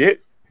good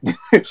shit.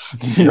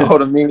 You know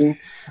what I mean?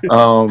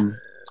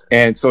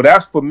 And so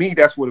that's, for me,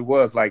 that's what it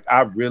was. Like, I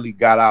really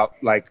got out.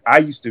 Like, I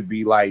used to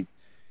be like,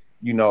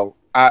 you know,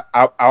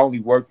 I only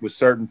worked with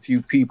certain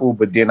few people,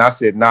 but then I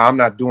said, nah, I'm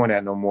not doing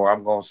that no more.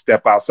 I'm going to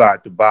step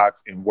outside the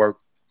box and work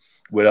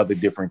with other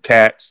different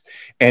cats.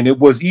 And it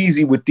was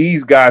easy with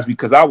these guys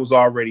because I was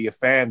already a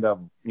fan of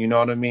them. You know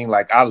what I mean?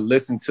 Like, I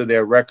listened to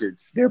their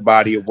records, their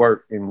body of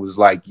work, and was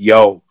like,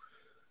 yo,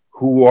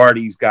 who are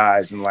these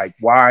guys? And like,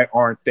 why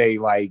aren't they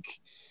like,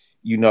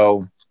 you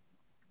know,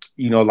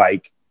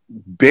 like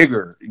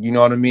bigger? You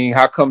know what I mean?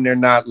 How come they're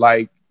not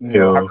like, you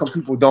know, how come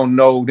people don't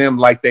know them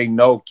like they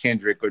know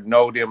Kendrick, or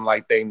know them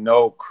like they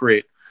know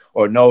Crit,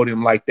 or know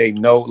them like they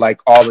know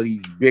like all of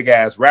these big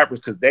ass rappers?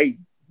 Because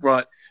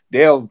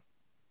they'll,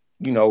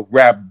 you know,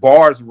 rap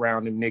bars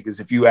around them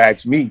niggas, if you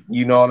ask me.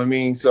 You know what I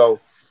mean?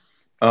 So,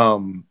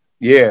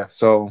 yeah,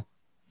 so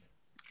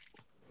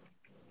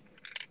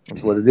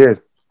that's what it is.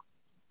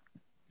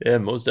 Yeah,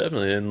 most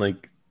definitely. And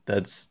like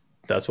that's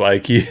why I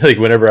keep, like,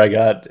 whenever I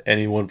got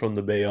anyone from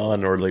the Bay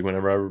on, or like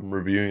whenever I'm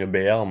reviewing a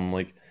Bay album, I'm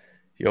like,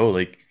 yo,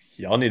 like,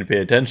 y'all need to pay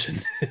attention.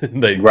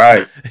 Like,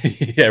 right.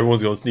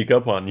 Everyone's gonna sneak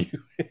up on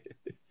you.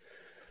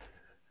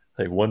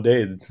 Like, one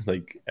day,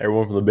 like,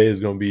 everyone from the Bay is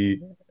gonna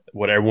be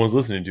what everyone's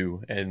listening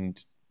to,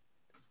 and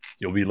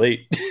you'll be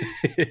late.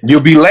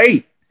 You'll be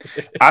late.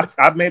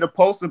 I made a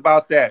post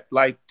about that.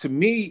 Like, to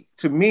me,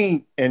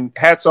 and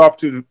hats off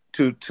to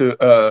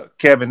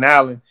Kevin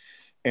Allen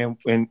and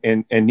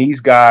these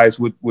guys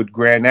with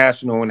Grand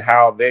National, and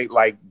how they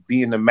like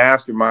being the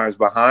masterminds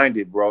behind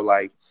it, bro.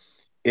 Like,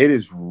 it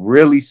is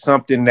really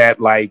something that,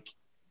 like,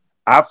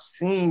 I've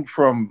seen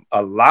from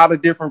a lot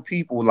of different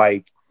people.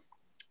 Like,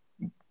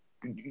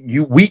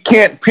 we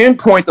can't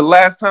pinpoint the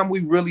last time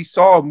we really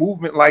saw a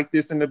movement like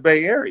this in the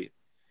Bay Area.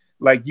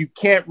 Like, you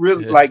can't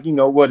really, like, you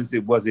know, what is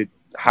it? Was it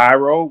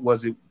Hyro?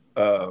 Was it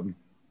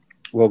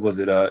what was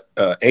it?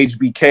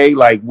 HBK?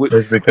 Like, when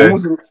was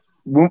it?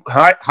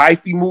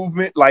 Hyphy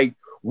movement? Like,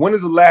 when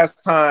is the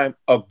last time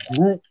a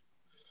group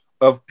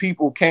of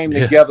people came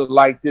together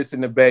like this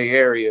in the Bay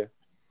Area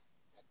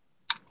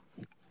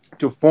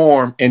to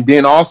form? And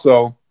then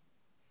also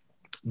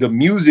the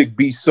music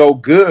be so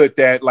good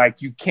that,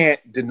 like, you can't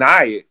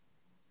deny it.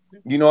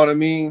 You know what I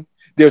mean?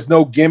 There's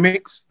no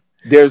gimmicks.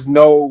 There's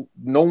no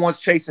one's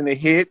chasing a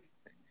hit.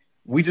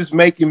 We just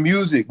making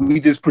music. We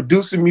just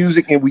producing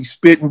music, and we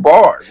spitting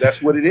bars.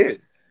 That's what it is.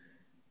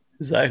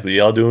 Exactly.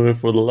 Y'all doing it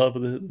for the love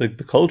of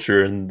the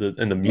culture and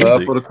the music.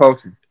 Love for the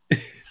culture.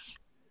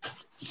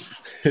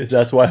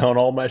 That's why on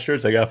all my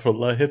shirts I got for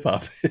love hip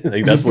hop.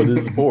 Like, that's what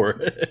this is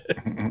for.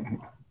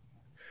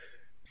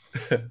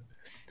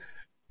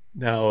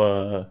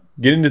 Now,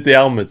 getting into the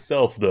album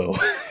itself, though.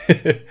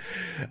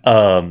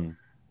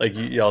 Like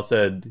y'all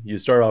said, you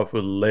start off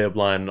with Layup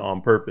Line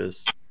on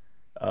purpose.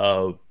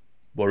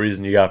 What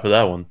reason you got for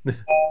that one?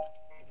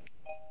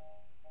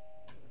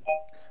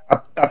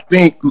 I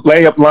think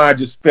Layup Line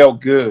just felt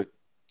good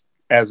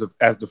as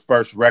the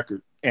first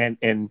record, and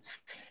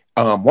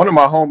one of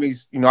my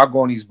homies, you know, I go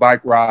on these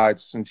bike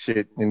rides and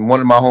shit, and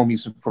one of my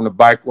homies from the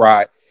bike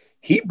ride,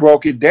 he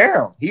broke it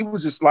down. He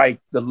was just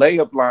like, the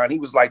layup line. He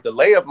was like, the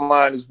layup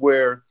line is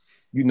where,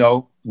 you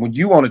know, when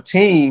you on a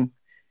team,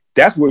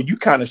 that's where you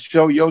kind of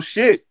show your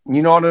shit.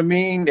 You know what I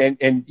mean?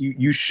 And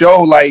you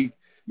show, like,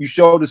 you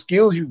show the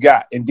skills you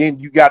got, and then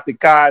you got the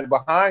guy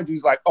behind you.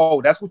 He's like,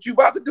 oh, that's what you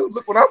about to do?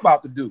 Look what I'm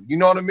about to do. You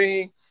know what I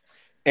mean?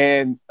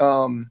 And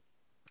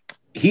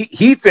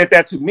he said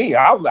that to me.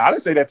 I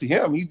didn't say that to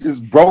him. He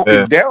just broke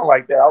it down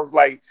like that. I was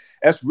like,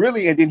 that's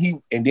really. And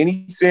then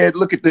he said,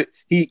 look at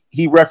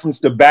he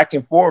referenced the back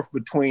and forth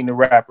between the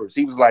rappers.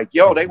 He was like,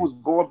 yo, they was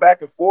going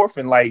back and forth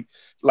and like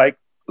a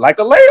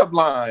layup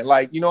line,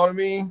 like, you know what I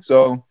mean?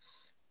 So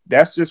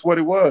that's just what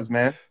it was,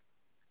 man.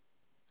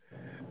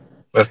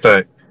 That's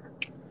tight.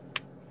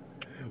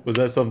 Was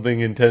that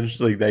something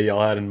intentionally that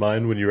y'all had in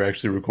mind when you were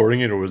actually recording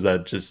it, or was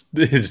that just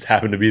it just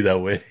happened to be that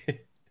way?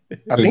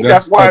 I think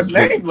that's why his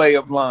name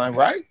Layup Line,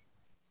 right?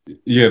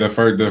 Yeah, the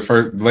first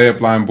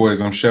Layup Line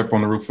boys. I'm Shep on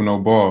the roof with no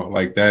ball.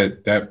 Like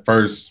that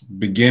first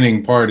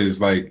beginning part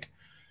is like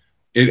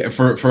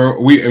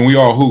we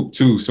all hoop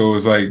too. So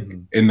it's like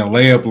in the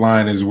layup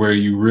line is where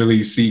you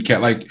really see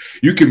like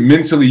you can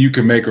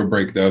make or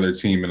break the other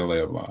team in the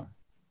layup line.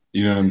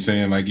 You know what I'm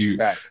saying? Like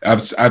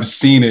I've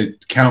seen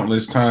it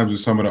countless times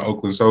with some of the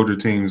Oakland Soldier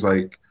teams,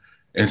 like,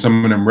 and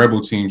some of them Rebel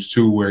teams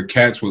too, where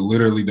cats would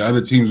literally, the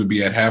other teams would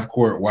be at half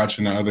court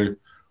watching the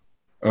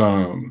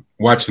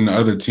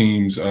other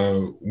teams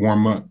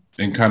warm up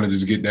and kind of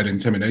just get that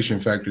intimidation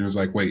factor. It's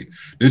like, wait,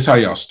 this how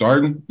y'all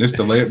starting? This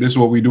the layup? This is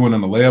what we doing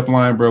on the layup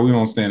line, bro? We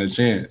don't stand a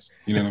chance.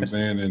 You know what I'm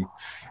saying?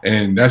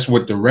 And that's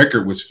what the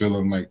record was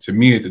feeling like to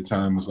me at the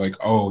time. Was like,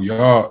 oh,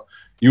 y'all,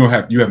 you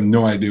have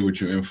no idea what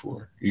you're in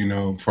for. You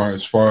know,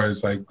 as far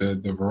as like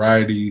the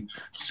variety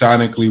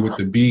sonically with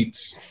the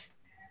beats,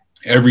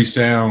 every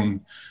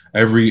sound,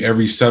 every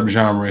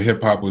subgenre of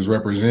hip hop was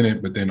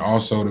represented, but then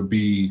also to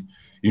be,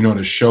 you know,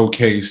 to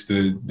showcase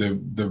the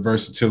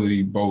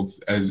versatility both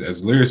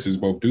as lyricists,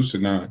 both Deuce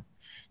and I,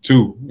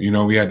 too. You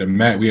know, we had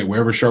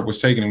wherever Sharp was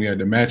taking, and we had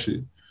to match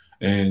it.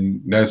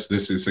 And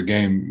this is a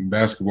game.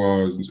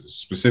 Basketball,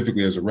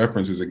 specifically as a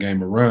reference, is a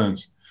game of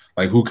runs.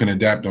 Like, who can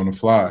adapt on the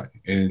fly?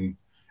 And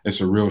it's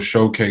a real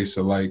showcase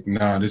of like,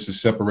 nah, this is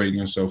separating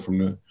yourself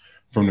from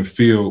the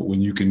field when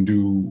you can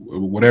do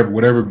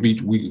whatever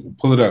beat we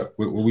pull it up.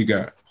 What we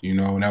got, you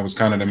know, and that was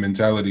kind of the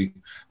mentality.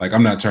 Like,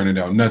 I'm not turning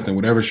down nothing.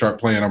 Whatever Sharp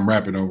playing, I'm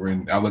rapping over.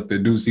 And I looked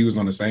at Deuce; he was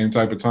on the same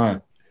type of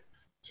time.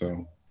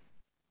 So,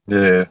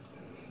 yeah,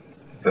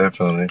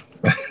 definitely.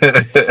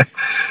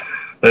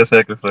 That's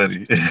hecka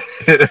funny.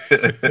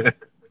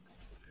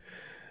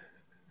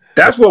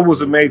 That's what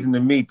was amazing to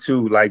me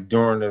too. Like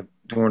during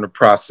the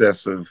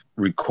process of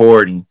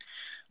recording,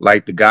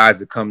 like the guys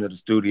that come to the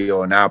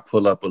studio and I'll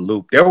pull up a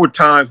loop. There were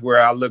times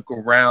where I look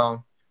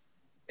around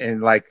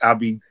and like I'll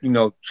be, you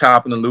know,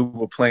 chopping the loop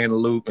or playing the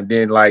loop, and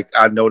then like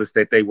I noticed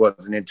that they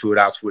wasn't into it,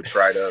 I'll switch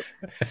right up.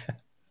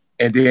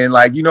 And then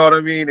like, you know what I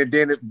mean? And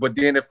then if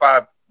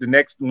the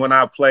next one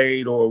I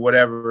played or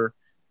whatever,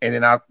 and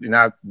then I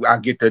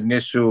get the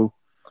initial,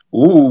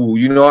 ooh,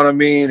 you know what I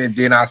mean? And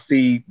then I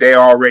see they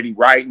already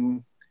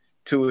writing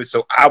to it.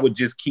 So I would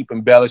just keep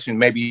embellishing,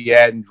 maybe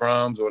adding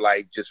drums or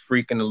like just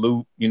freaking the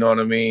loop, you know what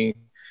I mean?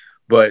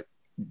 But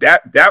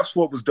that's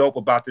what was dope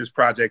about this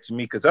project to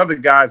me, because other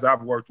guys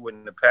I've worked with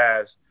in the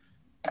past,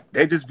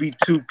 they just be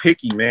too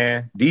picky,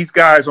 man. These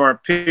guys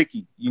aren't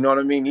picky, you know what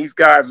I mean? These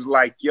guys are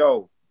like,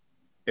 yo,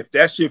 if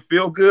that shit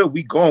feel good,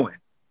 we going.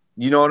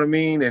 You know what I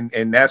mean?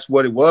 And that's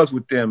what it was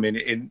with them.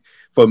 And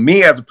for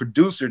me as a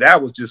producer,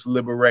 that was just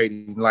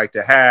liberating, like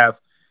to have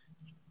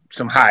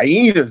some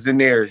hyenas in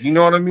there, you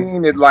know what I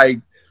mean? It like,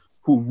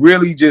 who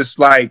really just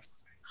like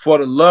for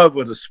the love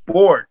of the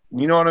sport,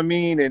 you know what I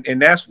mean?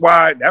 And that's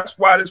why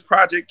this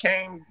project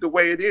came the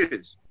way it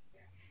is.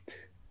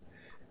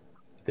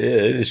 Yeah,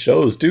 it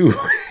shows too.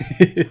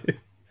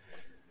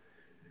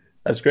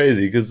 That's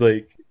crazy because,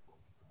 like,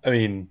 I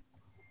mean,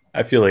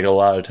 I feel like a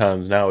lot of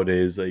times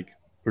nowadays, like,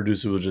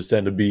 producer will just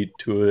send a beat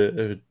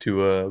to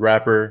a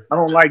rapper. I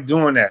don't like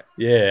doing that.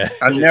 Yeah,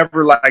 I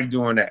never like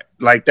doing that.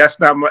 Like that's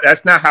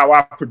not how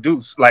I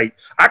produce. Like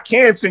I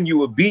can send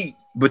you a beat,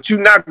 but you're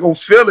not gonna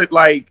feel it.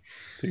 Like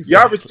exactly.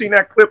 Y'all ever seen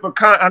that clip of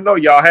Kanye? I know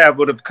y'all have,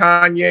 but of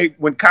Kanye,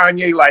 when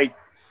Kanye, like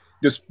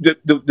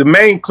the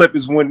main clip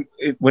is when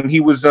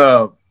he was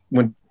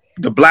when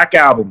the Black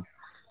Album,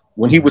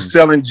 when he was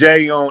selling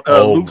Jay on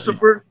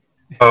Lucifer.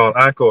 Oh,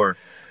 Encore.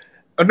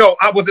 No,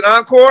 was it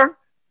Encore?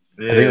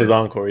 Yeah. I think it was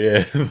Encore,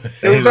 yeah.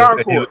 It was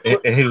Encore.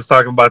 And he was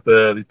talking about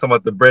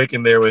the break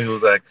in there when he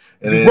was like,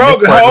 and then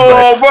hold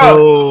up.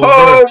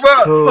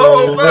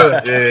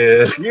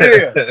 Yeah.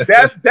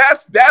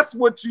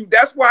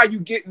 That's why you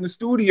get in the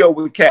studio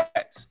with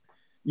cats.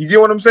 You get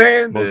what I'm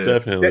saying? Most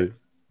definitely.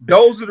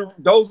 Those are the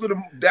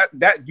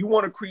that you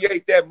want to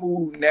create that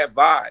mood and that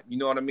vibe. You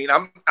know what I mean?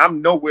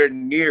 I'm nowhere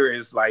near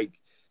as like,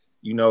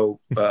 you know,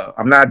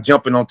 I'm not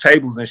jumping on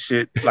tables and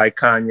shit like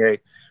Kanye.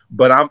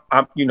 But I'm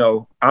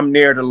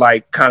there to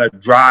like kind of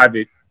drive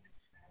it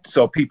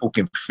so people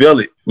can feel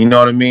it. You know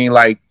what I mean?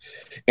 Like,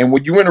 and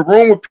when you're in a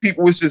room with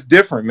people, it's just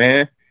different,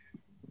 man.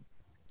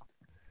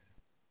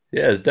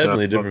 Yeah, it's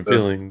definitely a different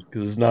feeling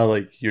because it's not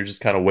like you're just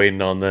kind of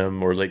waiting on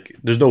them or like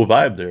there's no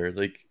vibe there.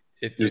 Like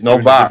if you're in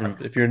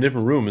a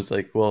different room, it's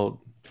like,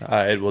 well, all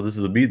right, well, this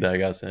is a beat that I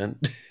got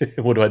sent.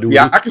 What do I do?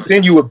 Yeah, I can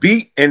send you a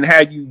beat and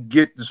have you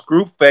get the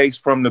screw face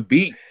from the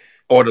beat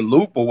or the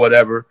loop or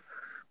whatever.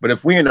 But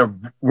if we're in a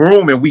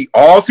room and we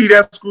all see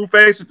that screw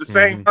face at the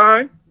same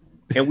time,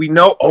 and we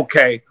know,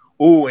 okay,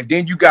 and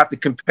then you got the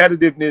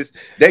competitiveness.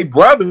 They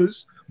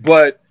brothers,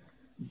 but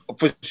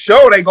for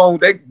sure they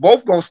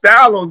both gonna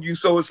style on you.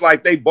 So it's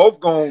like they both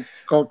gonna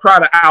try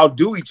to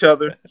outdo each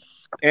other,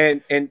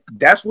 and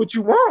that's what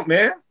you want,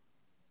 man.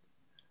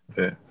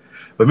 Yeah.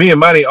 But me and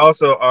Monty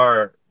also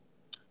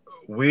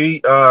we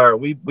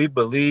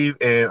believe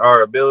in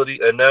our ability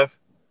enough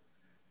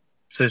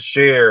to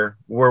share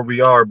where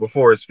we are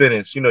before it's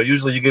finished. You know,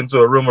 usually you get into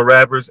a room of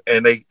rappers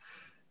and they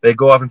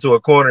go off into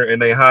a corner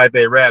and they hide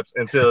their raps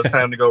until it's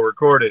time to go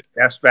record it.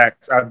 That's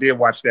facts. I did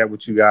watch that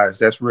with you guys.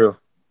 That's real.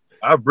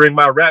 I bring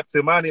my rap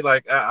to Monty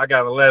like I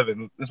got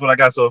 11. This is what I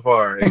got so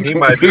far, and he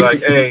might be like,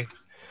 "Hey,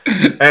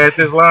 add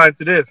this line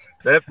to this.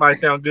 That might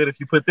sound good if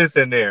you put this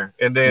in there,"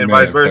 and then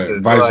vice versa.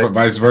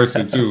 Vice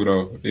versa too,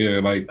 though. Yeah,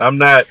 like I'm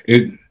not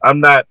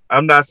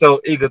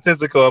so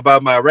egotistical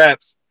about my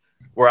raps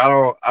where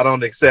I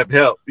don't accept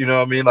help. You know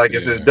what I mean? Like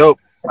if it's dope,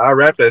 I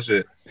rap that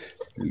shit.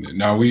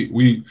 Now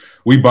we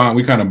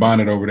kind of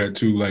bonded over that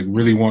too, like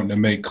really wanting to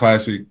make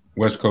classic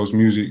West Coast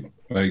music,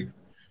 like,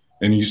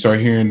 and you start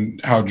hearing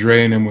how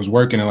Dre and them was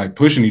working and like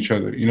pushing each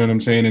other, you know what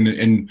I'm saying?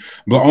 And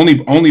but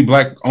only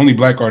black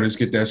artists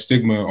get that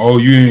stigma. Oh,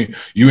 you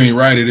ain't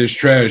write it, it's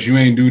trash. You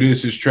ain't do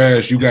this, it's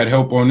trash. You got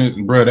help on it,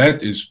 bro.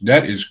 That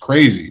is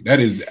crazy. That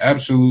is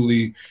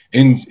absolutely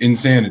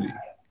insanity.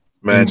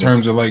 Madness. In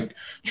terms of like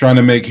trying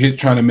to make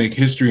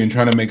history and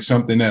trying to make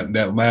something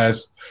that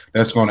lasts,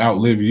 that's gonna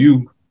outlive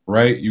you.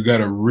 Right, you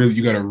gotta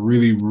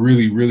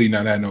really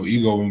not have no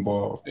ego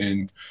involved,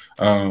 and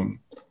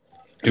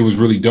it was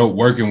really dope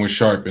working with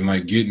Sharp and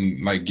like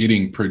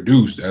getting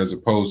produced as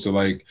opposed to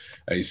like,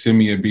 hey, send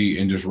me a beat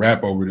and just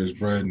rap over this,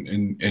 bro.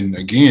 And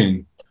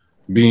again,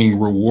 being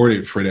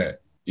rewarded for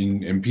that,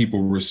 and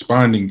people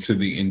responding to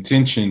the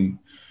intention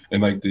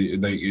and like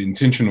the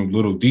intentional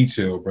little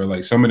detail, bro.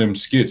 Like some of them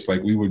skits,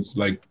 like we would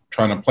like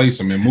trying to place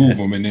them and move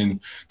them, and then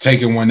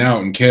taking one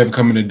out, and Kev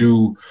coming to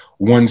do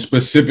one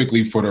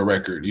specifically for the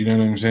record, you know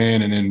what I'm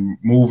saying? And then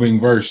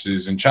moving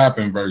verses and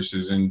chopping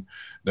verses and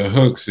the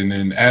hooks, and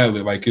then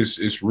ad-lib. Like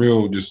it's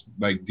real, just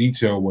like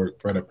detail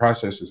work, but the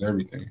process is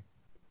everything.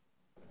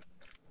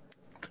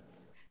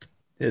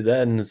 Yeah,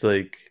 that, and it's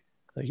like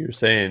you were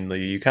saying,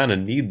 like you kind of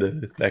need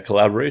that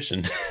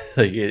collaboration.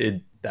 Like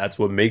that's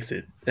what makes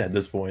it at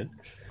this point.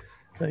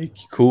 Like,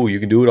 cool, you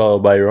can do it all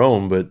by your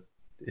own, but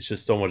it's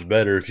just so much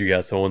better if you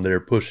got someone there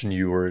pushing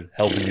you or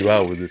helping you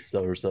out with this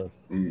other stuff.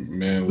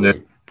 Man,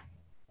 look.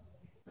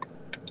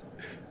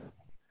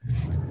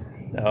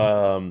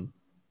 I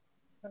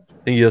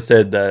think you just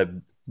said that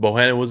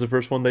Bohannon was the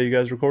first one that you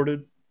guys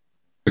recorded?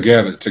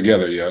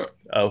 Together, yeah.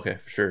 Oh, okay,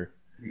 for sure.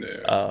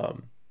 Yeah.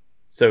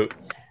 So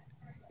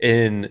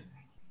in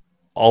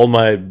all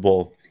my,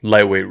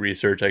 lightweight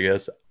research, I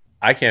guess,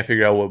 I can't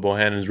figure out what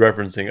Bohannon is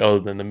referencing other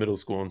than the middle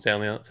school in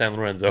San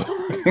Lorenzo.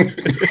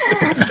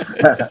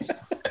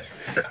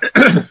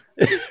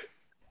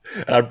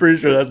 I'm pretty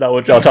sure that's not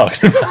what y'all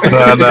talking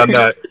about.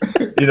 No.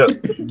 You know,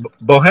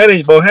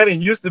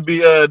 Bohannon used to be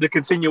the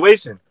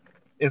continuation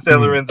in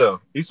San Lorenzo.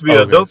 It used to be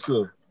adult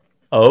school.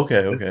 Oh,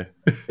 okay.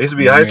 It used to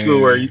be high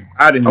school where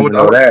I didn't even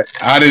know that.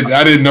 I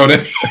didn't know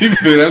that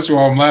either. That's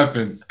why I'm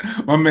laughing.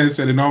 My man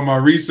said in all my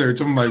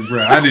research, I'm like,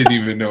 bro, I didn't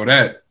even know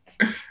that.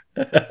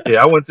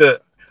 Yeah, I went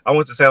to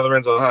San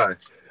Lorenzo High.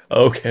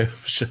 Okay,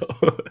 for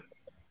sure.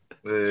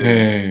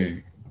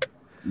 Dang.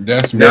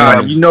 That's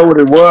now you know what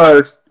it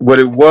was. What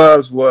it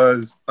was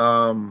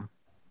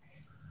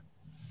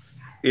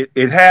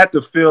it had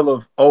the feel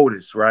of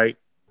Otis, right?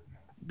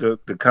 The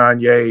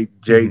Kanye,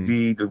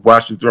 Jay-Z, the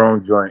Watch the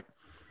Throne joint.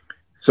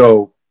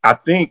 So I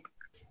think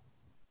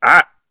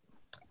I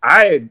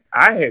had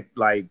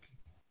like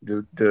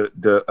the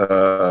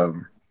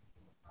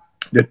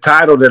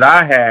title that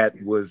I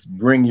had was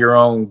Bring Your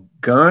Own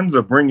Guns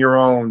or Bring Your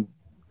Own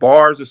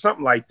Bars or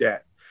something like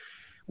that.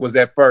 Was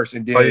at first,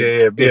 and then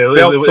it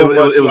was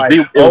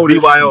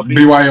BYOB.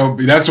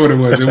 BYOB, that's what it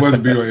was. It was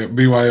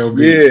BYOB.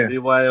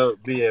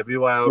 Yeah,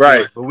 BYOB.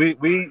 Right, but we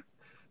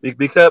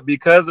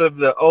because of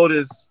the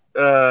Otis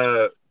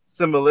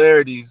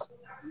similarities,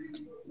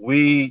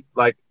 we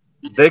like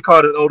they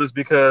called it Otis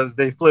because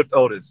they flipped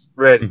Otis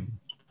Ready,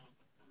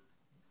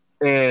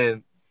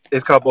 and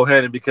it's called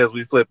Bohannon because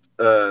we flipped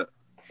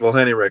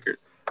Bohannon record.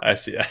 I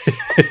see.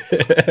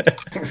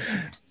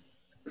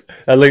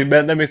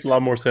 That makes a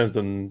lot more sense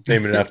than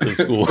naming it after the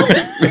school.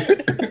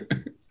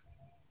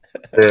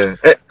 Yeah,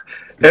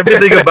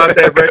 everything about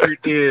that record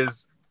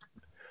is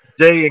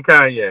Jay and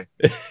Kanye.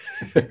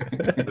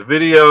 The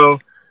video,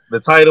 the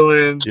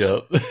titling,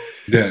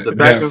 the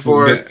back and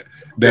forth.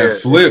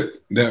 That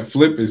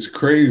flip is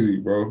crazy,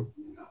 bro.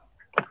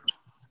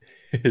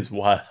 It's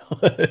wild.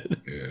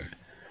 Yeah.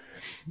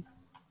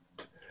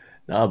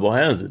 Nah,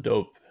 Bohannon's a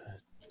dope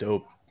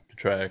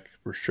track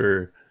for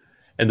sure.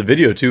 And the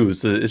video too,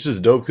 it's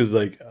just dope because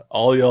like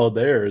all y'all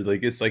there,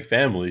 like it's like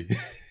family.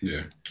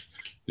 Yeah,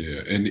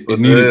 and it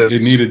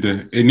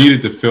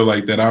needed to feel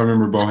like that. I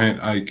remember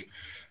Bohannon, like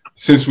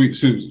since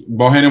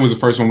Bohannon was the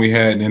first one we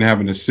had, and then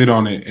having to sit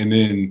on it, and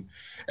then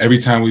every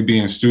time we be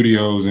in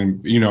studios,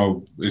 and you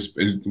know, it's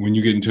when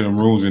you get into them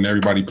rooms and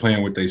everybody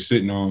playing what they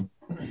sitting on.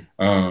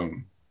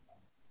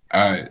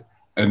 I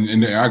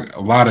got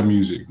a lot of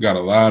music,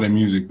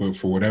 but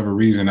for whatever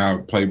reason, I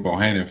would play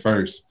Bohannon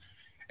first.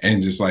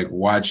 And just like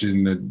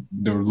watching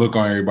the look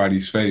on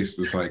everybody's face,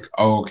 it's like,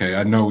 oh, okay,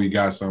 I know we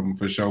got something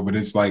for sure. But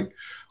it's like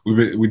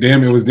it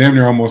was damn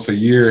near almost a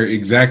year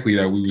exactly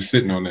that we were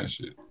sitting on that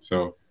shit.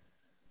 So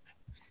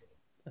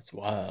that's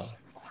wild.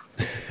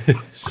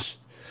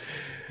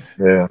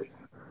 Yeah,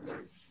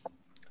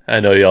 I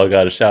know y'all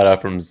got a shout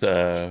out from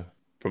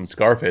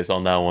Scarface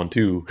on that one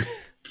too.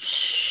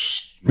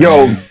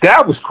 Yo, Man,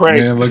 that was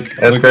crazy. man,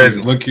 That's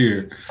crazy. Look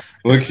here,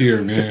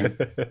 man.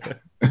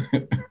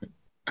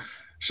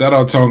 Shout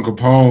out Tone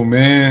Capone,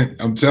 man.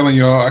 I'm telling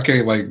y'all, I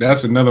can't like.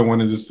 That's another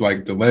one of just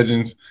like the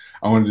legends.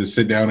 I wanted to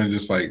sit down and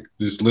just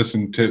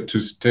listen to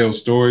tell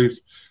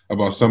stories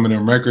about some of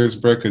them records,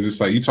 bro. Because it's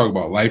like you talk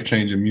about life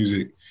changing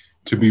music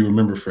to be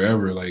remembered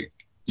forever. Like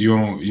you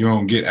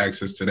don't get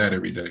access to that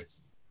every day.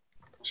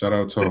 Shout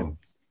out Tone.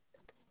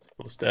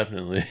 Most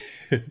definitely.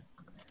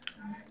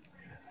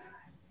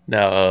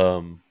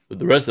 Now, with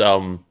the rest of the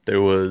album,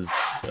 there was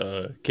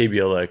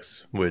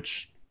KBLX,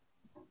 which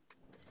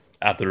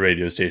after the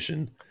radio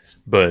station,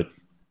 but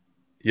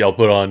y'all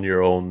put on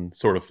your own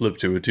sort of flip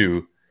to it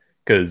too,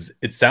 because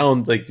it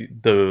sounds like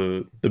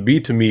the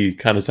beat to me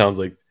kind of sounds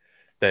like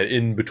that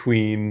in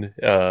between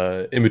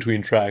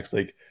tracks,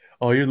 like,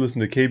 oh, you're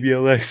listening to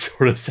KBLX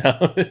sort of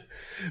sound.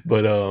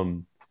 But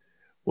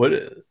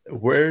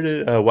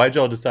why'd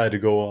y'all decide to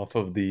go off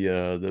of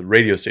the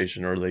radio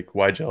station, or like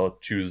why'd y'all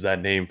choose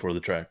that name for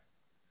the track?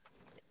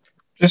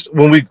 Just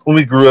when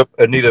we grew up,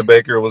 Anita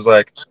Baker was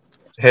like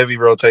heavy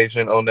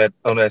rotation on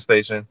that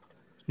station,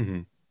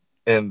 Mm-hmm.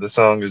 and the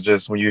song is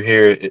just when you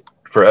hear it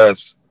for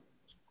us,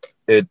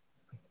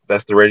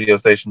 that's the radio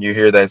station you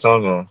hear that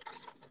song on.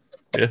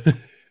 Yeah.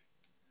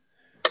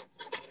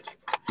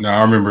 No,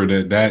 I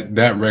remember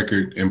that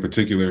record in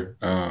particular.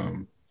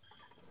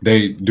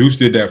 Deuce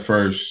did that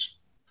first,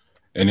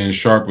 and then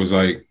Sharp was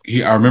like,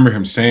 I remember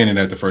him saying it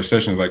at the first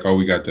session, like, "Oh,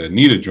 we got the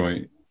Anita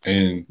joint,"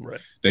 and Right.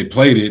 they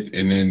played it,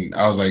 and then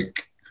I was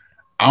like,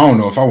 I don't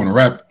know if I want to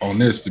rap on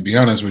this, to be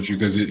honest with you,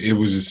 because it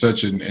was just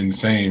such an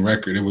insane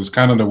record. It was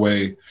kind of the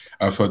way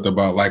I felt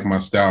about Like My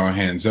Style and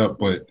Hands Up,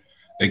 but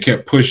they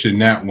kept pushing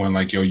that one,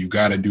 like, yo, you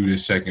got to do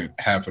this second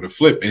half of the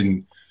flip.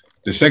 And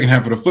the second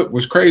half of the flip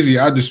was crazy.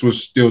 I just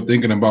was still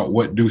thinking about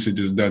what Deuce had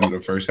just done in the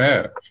first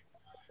half.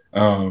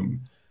 And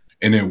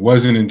it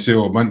wasn't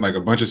until a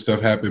bunch of stuff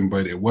happened,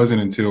 but it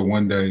wasn't until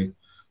one day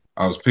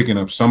I was picking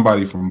up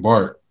somebody from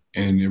Bart,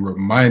 and it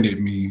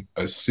reminded me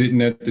of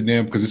sitting at the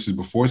damn, because this is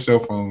before cell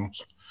phones.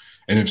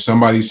 And if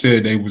somebody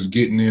said they was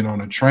getting in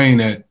on a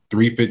train at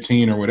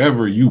 3:15 or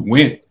whatever, you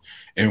went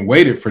and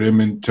waited for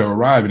them to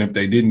arrive. And if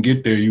they didn't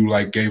get there, you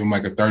like gave them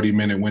like a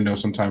 30-minute window,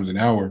 sometimes an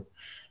hour.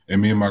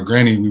 And me and my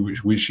granny,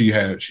 she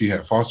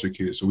had foster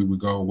kids, so we would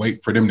go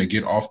wait for them to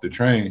get off the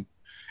train.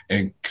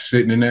 And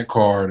sitting in that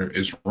car,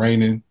 it's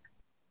raining,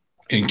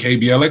 and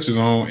KBLX is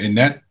on, and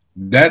that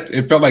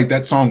it felt like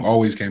that song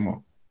always came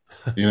on.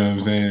 You know what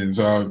I'm saying?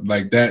 So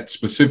like that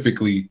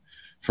specifically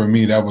for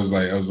me, that was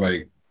like, it was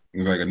like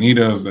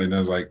Anita, that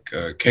was like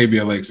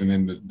KBLX, and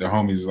then the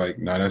homies like,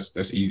 no,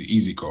 that's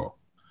easy call.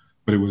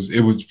 But it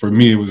was for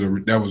me,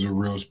 that was a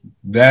real,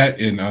 that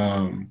and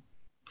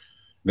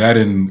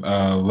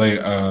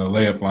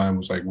layup line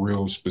was like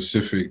real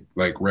specific,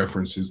 like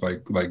references,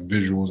 like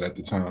visuals at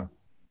the time.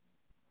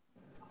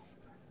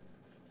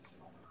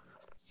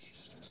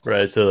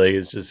 Right, so like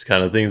it's just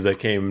kind of things that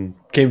came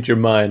to your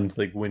mind,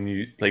 like when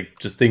you like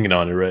just thinking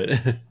on it, right?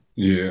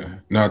 Yeah.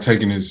 Now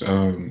taking this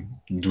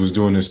was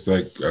doing this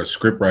like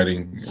script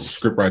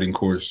writing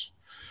course,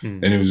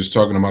 and it was just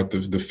talking about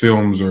the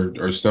films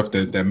or stuff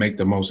that make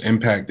the most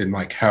impact, and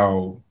like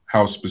how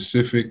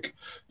specific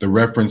the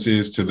reference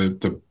is to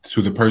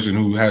the person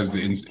who has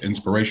the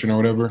inspiration or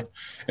whatever.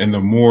 And the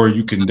more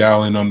you can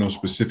dial in on those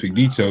specific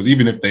details,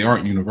 even if they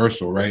aren't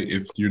universal, right?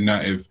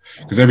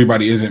 Because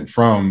everybody isn't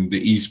from the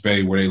East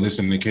Bay where they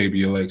listen to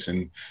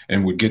KBLX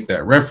and would get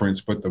that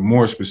reference, but the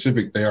more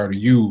specific they are to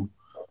you,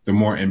 the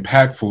more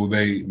impactful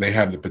they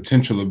have the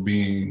potential of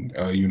being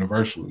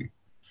universally.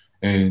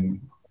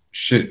 And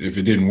shit, if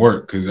it didn't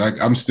work, because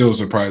I'm still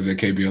surprised that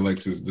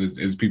KBLX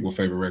is people's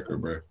favorite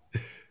record, bro.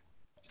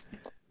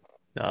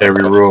 No.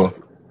 Every rule.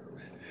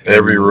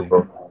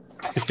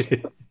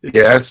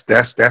 Yeah, that's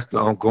the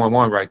ongoing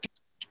one right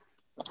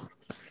there.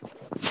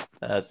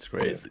 That's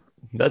crazy.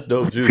 That's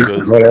dope too,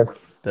 because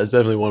that's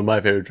definitely one of my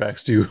favorite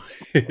tracks too.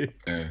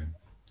 Yeah.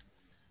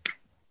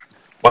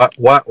 Why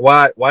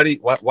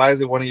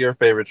is it one of your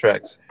favorite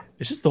tracks?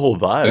 It's just the whole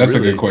vibe. That's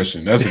really. a good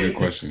question. That's a good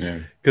question. Yeah.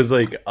 Because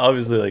like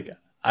obviously like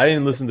I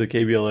didn't listen to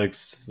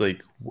KBLX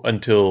like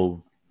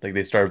until like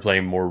they started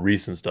playing more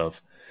recent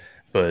stuff,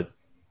 but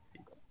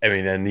I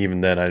mean, and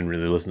even then I didn't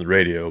really listen to the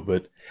radio.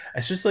 But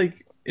it's just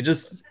like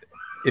it's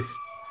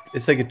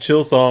like a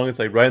chill song. It's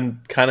like right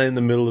kind of in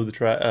the middle of the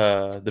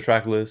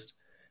track list.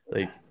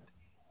 Like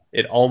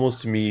it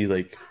almost to me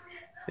like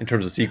in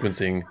terms of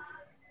sequencing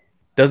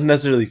doesn't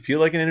necessarily feel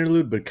like an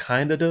interlude, but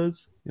kind of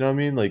does. You know what I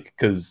mean? Like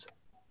because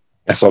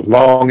that's a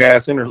long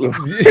ass interlude.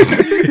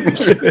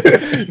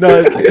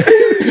 No,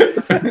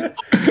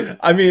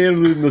 I mean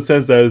interlude in the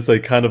sense that it's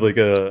like kind of like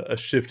a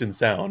shift in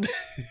sound.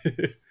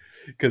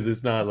 Because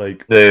it's not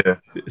like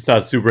it's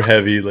not super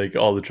heavy like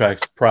all the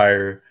tracks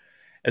prior,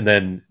 and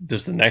then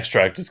just the next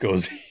track just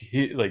goes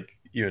like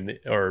even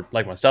or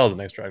Like My Style is the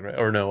next track, right?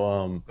 Or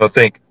no,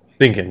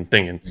 thinking,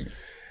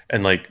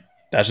 and like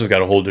that's just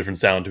got a whole different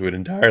sound to it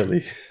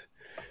entirely.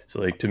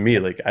 So like to me,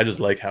 like I just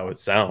like how it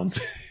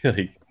sounds,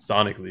 like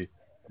sonically.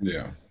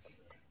 Yeah.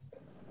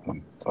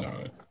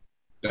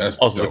 That's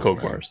Also dope, the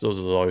Coke man. bars. Those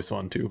are always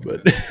fun too.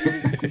 But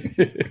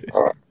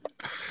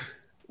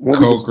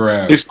Coke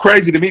rap. It's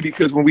crazy to me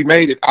because when we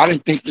made it, I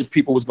didn't think that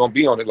people was gonna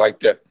be on it like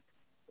that.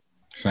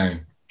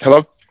 Same.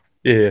 Hello?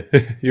 yeah,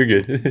 you're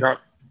good. Y'all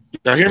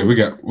hear Yeah,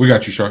 me? we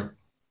got you, Shark.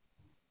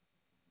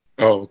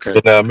 Oh, okay.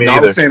 But now me No, I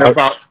either. was saying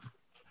about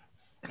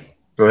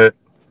Go ahead.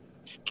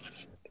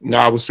 no,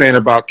 I was saying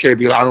about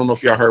KBL. I don't know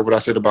if y'all heard what I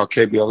said about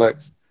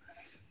KBLX.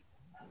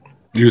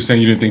 You were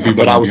saying you didn't think people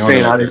But I would was be on it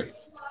saying like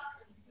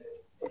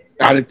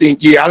I that.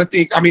 didn't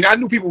think. I mean, I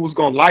knew people was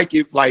gonna like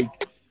it,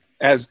 like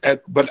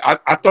but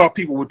I thought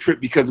people would trip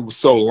because it was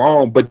so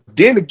long. But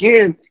then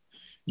again,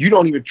 you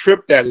don't even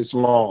trip that it's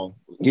long.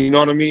 You know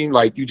what I mean?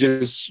 Like you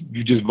just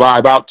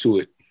vibe out to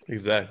it,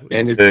 Exactly.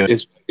 and Yeah.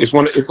 it's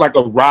like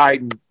a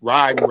riding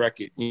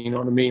record. You know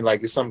what I mean?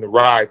 Like it's something to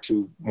ride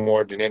to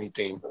more than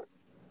anything.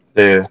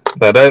 Yeah,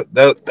 no,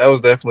 that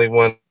was definitely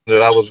one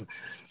that I was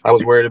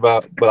worried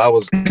about, but I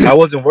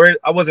wasn't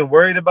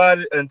worried about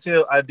it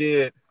until I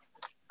did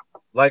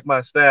Like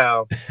My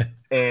Style,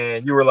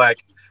 and you were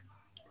like,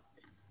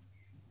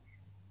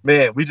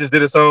 man, we just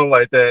did a song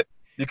like that.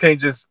 You can't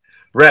just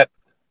rap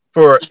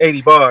for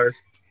 80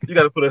 bars. You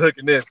got to put a hook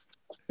in this.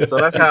 So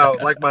that's how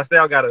Like My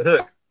Style got a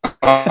hook,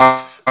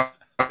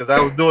 because I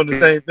was doing the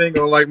same thing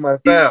on Like My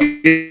Style.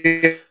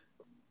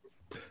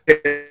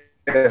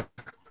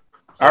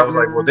 So I was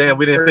like, well, damn,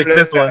 we didn't fix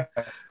this one.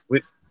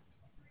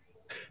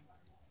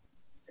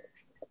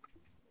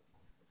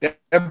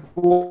 That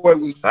boy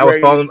was I was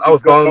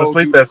falling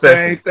asleep that session.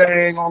 Same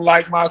thing on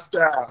Like My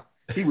Style.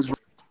 He was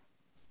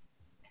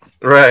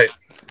Right.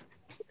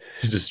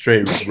 Just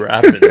straight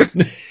rapping.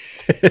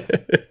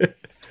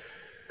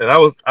 And I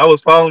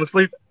was falling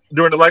asleep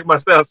during the Like My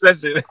Style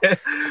session,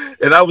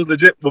 and I was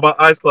legit with my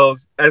eyes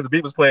closed as the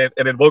beat was playing,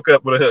 and then woke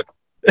up with a hook.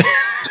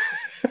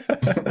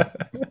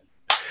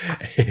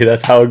 Hey,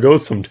 that's how it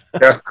goes sometimes.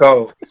 That's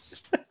cold.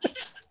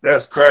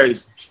 That's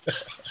crazy.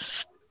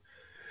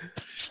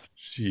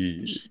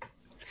 Jeez.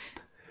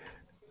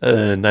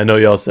 And I know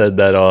y'all said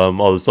that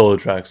all the solo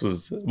tracks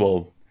was,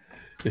 well,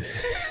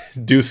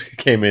 Deuce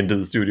came into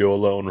the studio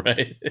alone,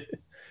 right?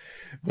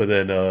 But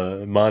then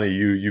Monty,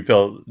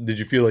 did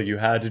you feel like you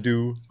had to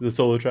do the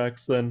solo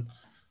tracks then?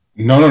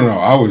 No.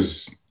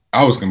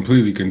 I was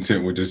completely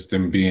content with just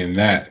them being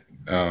that.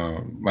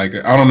 Like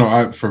I don't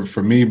know.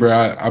 For me, bro,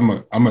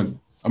 I'm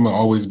gonna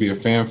always be a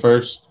fan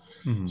first.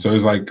 Mm-hmm. So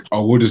it's like,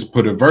 oh, we'll just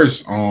put a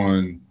verse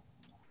on.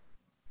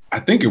 I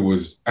think it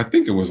was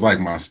Like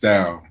My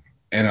Style,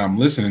 and I'm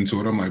listening to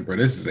it. I'm like, bro,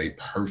 this is a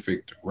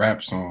perfect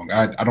rap song.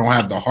 I don't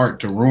have the heart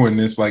to ruin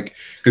this, like,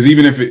 because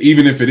even if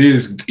it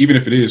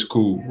is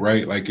cool,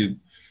 right? Like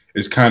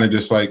it's kind of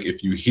just like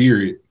if you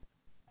hear it,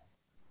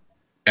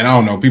 and I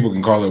don't know, people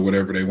can call it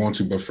whatever they want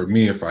to, but for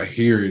me, if I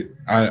hear it,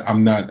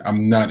 I'm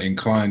not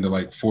inclined to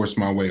like force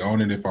my way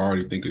on it if I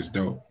already think it's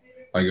dope.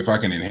 Like if I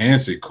can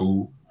enhance it,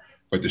 cool.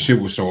 But the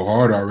shit was so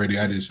hard already.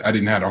 I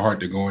didn't have the heart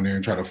to go in there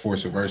and try to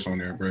force a verse on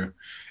there, bro.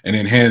 And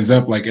then Hands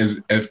Up, like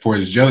as for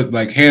his jealous,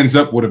 like Hands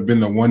Up would have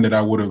been the one that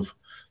I would have,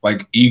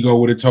 like Ego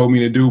would have told me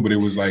to do, but it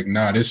was like,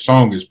 nah, this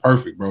song is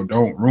perfect, bro.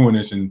 Don't ruin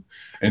this.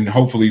 And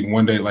hopefully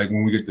one day, like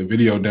when we get the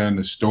video done,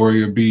 the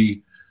story will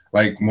be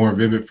like more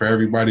vivid for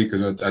everybody.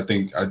 Because I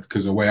think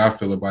because the way I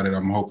feel about it,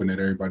 I'm hoping that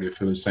everybody will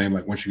feel the same.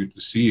 Like once you get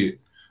to see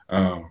it,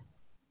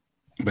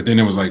 but then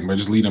it was like, bro,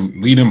 just leave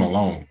them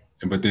alone.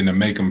 But then to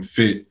make them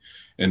fit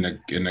in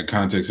the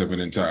context of a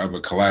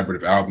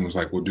collaborative album, it's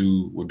like we'll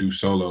do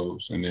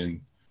solos, and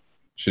then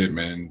shit,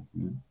 man,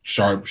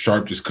 Sharp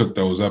just cooked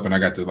those up, and I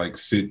got to like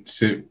sit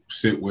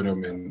with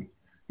them, and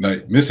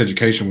like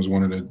Miseducation was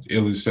one of the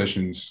illest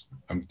sessions.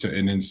 And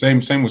then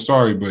same with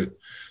Sorry, but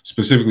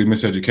specifically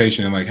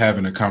Miseducation, and like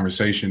having a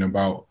conversation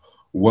about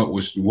what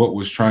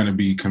was trying to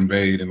be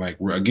conveyed, and like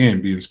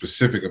again being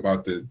specific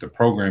about the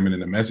programming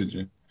and the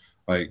messaging.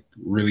 Like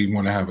really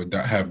want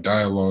to have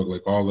dialogue,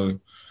 like all the,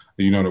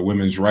 you know, the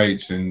women's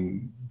rights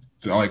and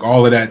like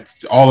all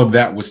of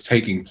that was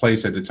taking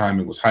place at the time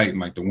it was heightened,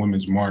 like the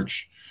Women's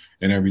March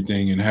and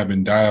everything, and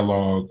having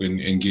dialogue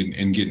and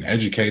getting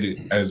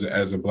educated as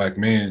a Black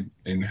man,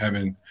 and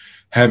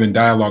having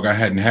dialogue I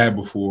hadn't had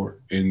before,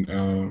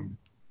 and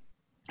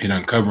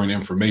uncovering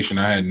information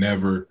I had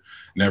never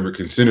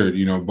considered,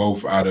 you know,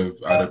 both out of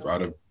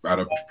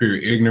pure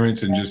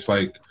ignorance and just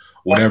like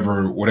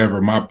whatever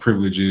my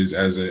privilege is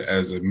as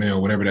a male,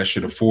 whatever that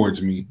shit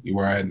affords me,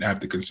 where I hadn't have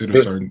to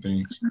consider certain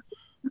things.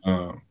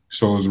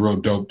 So it was real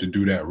dope to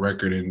do that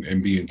record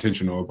and be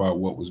intentional about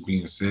what was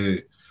being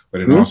said, but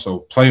then also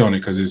play on it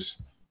because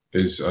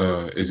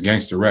it's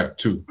gangster rap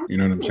too. You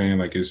know what I'm saying?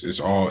 Like it's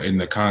all in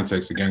the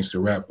context of gangster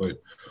rap, but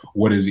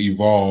what does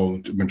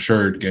evolved,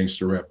 matured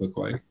gangster rap look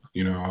like?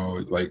 You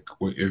know, like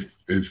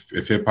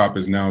if hip hop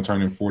is now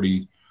turning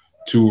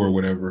 42 or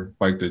whatever,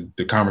 like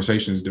the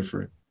conversation is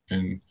different,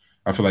 and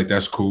I feel like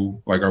that's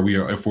cool. Like,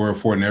 if we're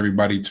affording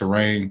everybody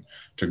terrain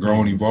to grow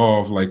and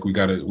evolve, like we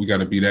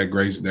gotta be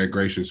that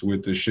gracious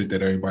with the shit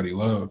that everybody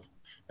love,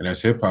 and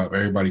that's hip hop.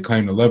 Everybody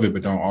claim to love it,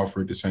 but don't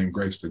offer it the same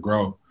grace to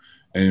grow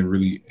and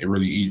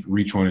really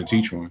reach one and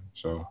teach one.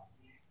 So,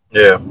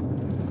 yeah,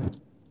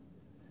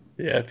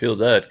 Yeah, I feel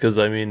that because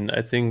I mean,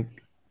 I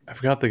think I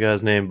forgot the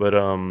guy's name, but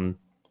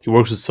he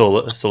works with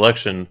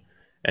Selection,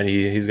 and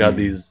he's got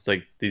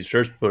Mm, these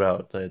shirts put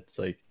out that it's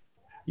like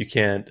you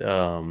can't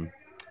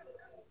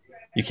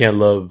you can't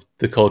love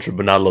the culture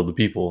but not love the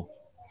people.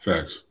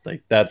 facts,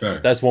 Like that's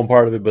facts. one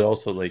part of it, but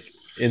also like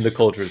in the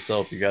culture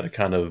itself, you got to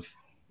kind of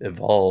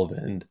evolve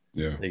and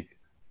Yeah. like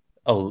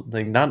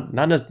like not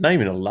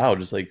even allow,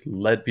 just like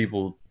let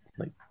people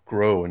like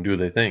grow and do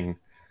their thing.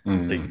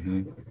 Like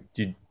Hmm.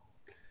 you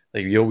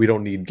we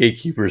don't need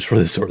gatekeepers for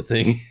this sort of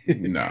thing.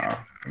 Nah,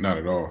 not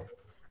at all.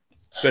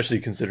 Especially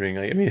considering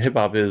like I mean hip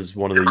hop is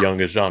one of the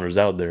youngest genres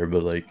out there,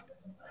 but like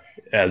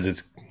as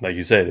it's like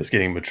you said, it's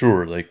getting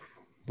mature, like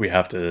we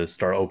have to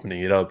start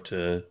opening it up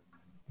to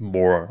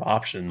more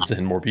options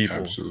and more people.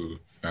 Absolutely,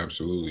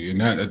 absolutely, and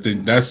that I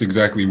think that's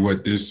exactly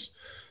what this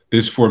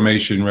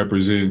formation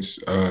represents.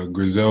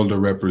 Griselda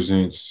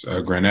represents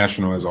Grand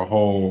National as a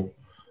whole.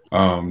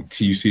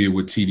 You see it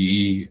with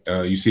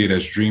TDE. You see it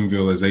as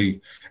Dreamville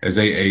as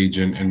they age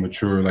and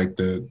mature. Like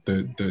the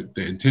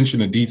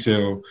attention to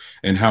detail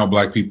and how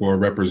Black people are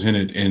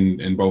represented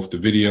in both the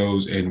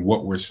videos and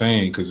what we're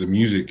saying, because the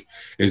music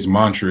is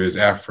mantra, is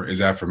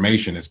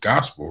affirmation, is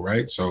gospel,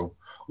 right? So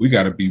we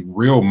got to be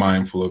real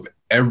mindful of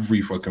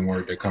every fucking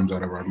word that comes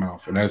out of our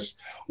mouth, and that's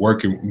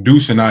working.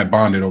 Deuce and I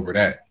bonded over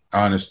that.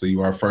 Honestly,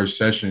 our first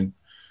session,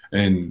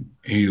 and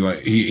he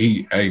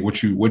hey,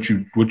 what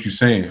you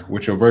saying?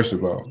 What your verse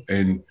about?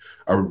 And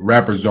our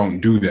rappers don't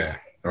do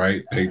that,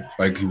 right? They,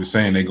 like he was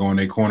saying, they go in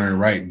their corner and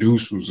write.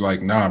 Deuce was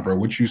like, nah, bro,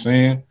 what you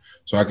saying?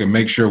 So I can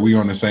make sure we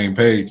on the same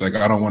page. Like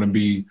I don't want to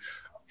be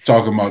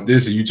talking about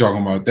this and you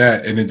talking about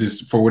that. And it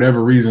just, for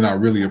whatever reason, I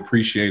really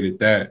appreciated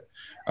that.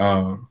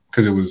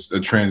 Because it was a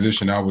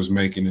transition I was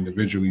making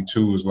individually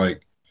too, is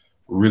like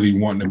really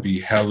wanting to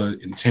be hella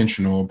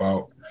intentional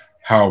about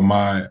how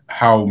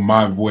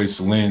my voice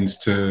lends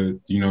to,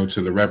 you know,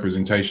 to the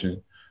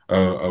representation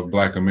of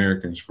Black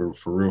Americans for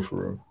real,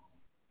 for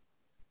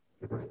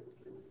real.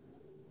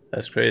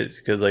 That's crazy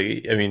because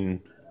like I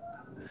mean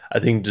I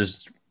think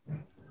just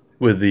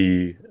with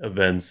the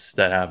events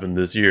that happened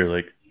this year,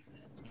 like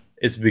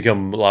it's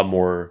become a lot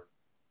more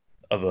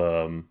of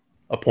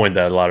a point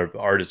that a lot of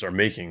artists are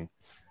making,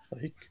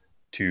 like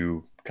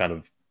to kind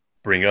of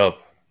bring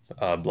up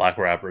black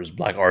rappers,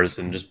 black artists,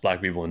 and just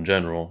black people in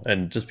general,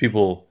 and just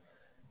people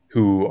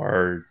who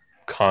are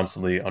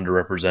constantly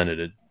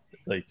underrepresented.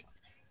 Like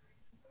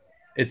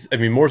it's, I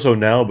mean, more so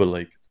now, but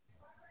like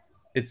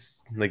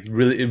it's like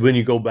really when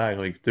you go back,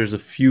 like there's a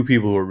few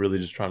people who are really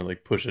just trying to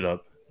like push it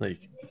up, like,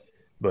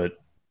 but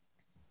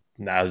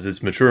now as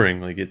it's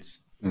maturing, like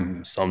it's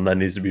Mhm. something that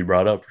needs to be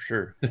brought up for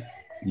sure.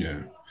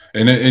 Yeah.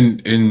 And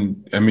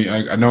I mean,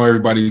 I know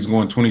everybody's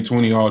going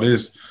 2020, all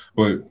this,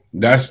 but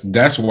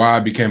that's why I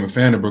became a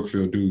fan of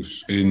Brookfield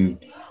Deuce in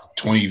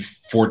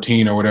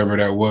 2014 or whatever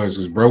that was,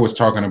 because bro was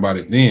talking about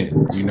it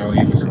then. You know,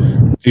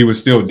 he was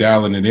still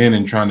dialing it in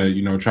and trying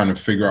to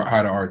figure out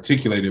how to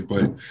articulate it,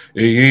 but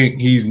he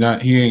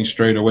ain't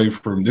straight away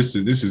from this.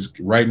 This is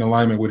right in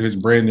alignment with his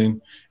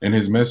branding and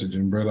his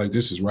messaging, bro. Like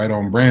this is right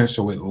on brand,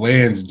 so it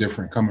lands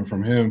different coming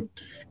from him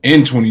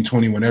in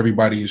 2020 when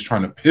everybody is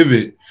trying to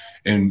pivot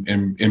and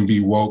be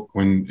woke,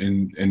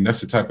 and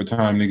that's the type of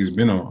time niggas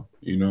been on,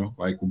 you know,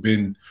 like we've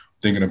been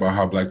thinking about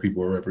how Black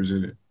people are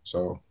represented.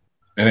 So,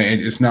 and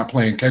it's not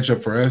playing catch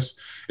up for us.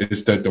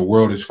 It's that the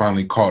world is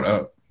finally caught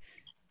up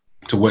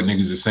to what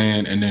niggas is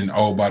saying. And then,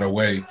 oh, by the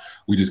way,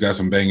 we just got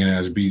some banging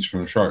ass beats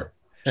from Sharp.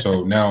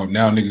 So now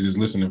niggas is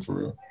listening for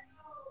real.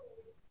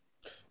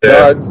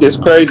 Yeah. It's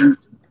crazy.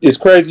 It's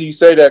crazy you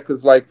say that,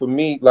 because like for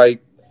me,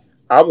 like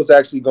I was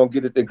actually gonna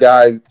get at the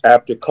guys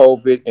after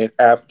COVID and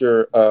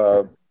after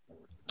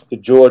the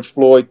George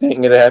Floyd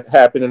thing that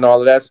happened and all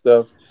of that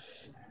stuff.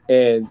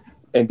 And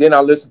then I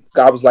listened,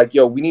 I was like,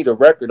 yo, we need a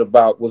record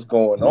about what's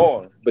going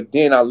on. But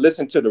then I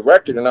listened to the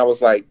record and I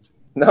was like,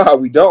 nah,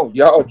 we don't.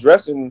 Y'all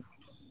addressing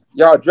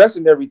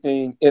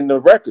everything in the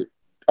record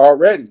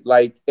already.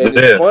 Like, and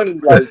it's funny,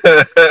 like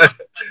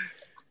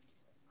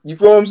you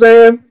feel what I'm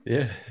saying?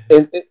 Yeah.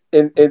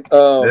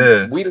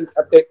 And we didn't,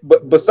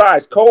 but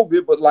besides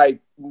COVID, but like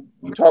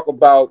we talk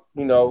about,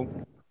 you know,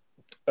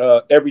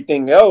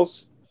 everything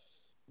else,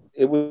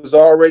 it was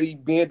already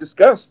being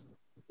discussed,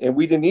 and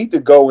we didn't need to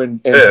go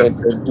and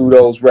do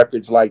those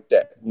records like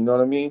that. You know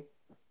what I mean?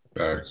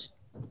 Thanks.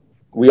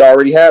 We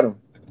already had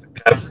them.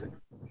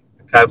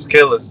 Cops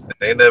kill us.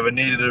 They never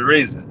needed a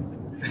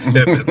reason.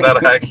 If it's not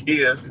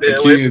IKEA, stay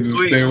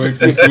away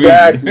from sweet.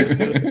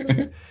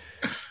 Exactly.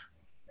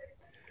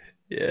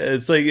 Yeah,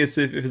 it's like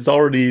it's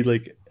already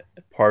like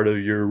part of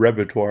your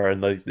repertoire,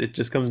 and like it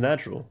just comes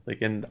natural.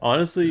 Like, and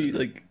honestly,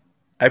 like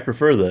I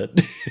prefer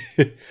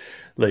that.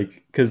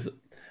 Like, because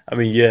I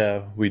mean,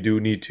 yeah, we do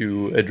need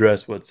to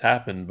address what's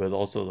happened, but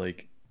also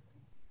like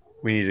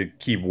we need to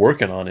keep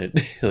working on it.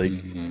 Like,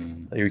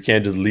 like we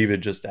can't just leave it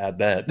just at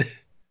that.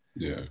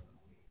 Yeah.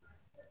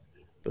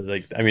 But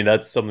like, I mean,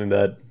 that's something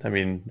that I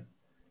mean,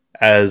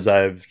 as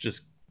I've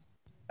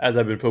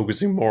been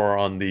focusing more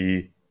on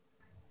the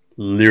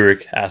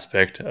lyric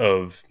aspect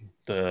of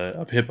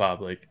hip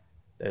hop, like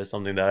That's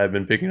something that I've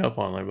been picking up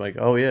on. I'm like,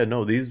 oh yeah,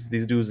 no, these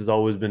dudes has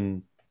always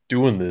been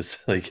doing this,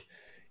 like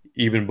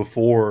even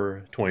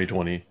before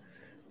 2020.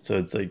 So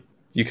it's like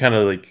you kind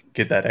of like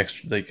get that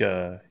extra, like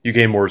you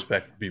gain more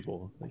respect for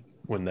people, like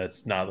when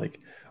that's not like,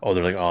 oh,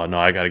 they're like, oh no,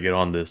 I got to get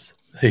on this.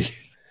 Like,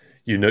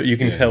 you know, you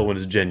can tell when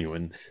it's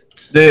genuine.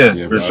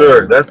 Yeah, for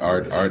sure. That's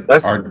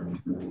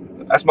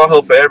my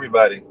hope for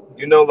everybody.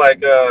 You know,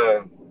 like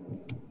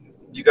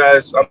you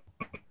guys,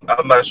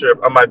 I'm not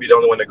sure. I might be the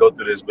only one to go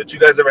through this, but you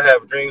guys ever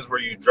have dreams where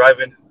you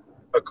driving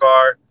a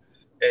car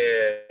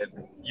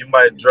and you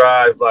might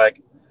drive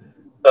like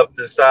up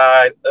the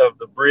side of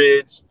the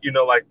bridge? You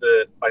know, like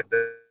the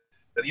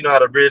you know how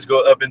the bridge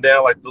go up and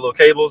down, like the little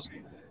cables,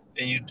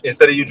 and you,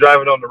 instead of you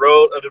driving on the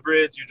road of the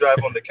bridge, you drive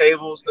on the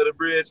cables of the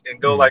bridge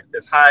and go like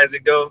as high as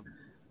it go,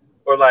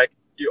 or like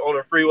you're on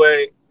a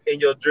freeway in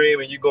your dream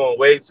and you're going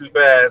way too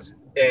fast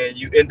and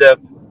you end up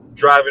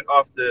driving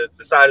off the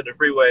side of the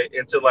freeway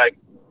into like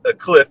a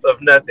cliff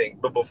of nothing.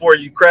 But before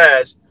you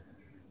crash,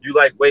 you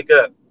like wake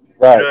up.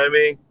 Right. You know what I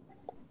mean?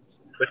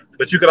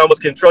 But you can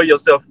almost control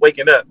yourself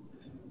waking up.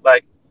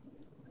 Like,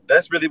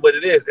 that's really what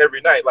it is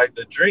every night. Like,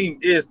 the dream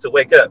is to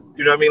wake up.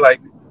 You know what I mean? Like,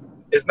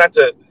 it's not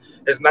to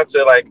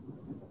like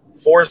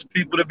force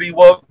people to be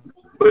woke,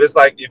 but it's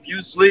like if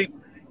you sleep,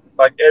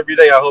 like every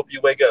day, I hope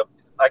you wake up.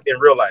 Like in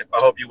real life, I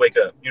hope you wake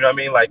up. You know what I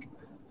mean? Like,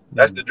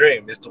 that's the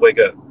dream, is to wake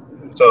up.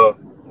 So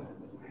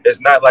it's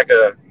not like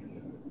the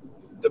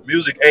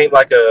music ain't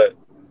like a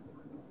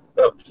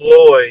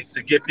ploy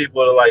to get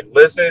people to like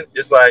listen.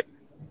 It's like,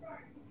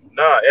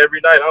 nah,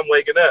 every night I'm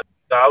waking up.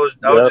 No, I was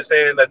just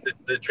saying that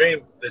the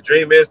dream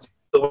is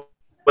to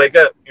wake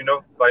up. You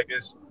know, like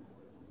it's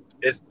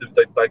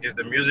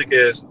the music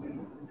is,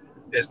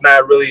 it's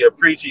not really a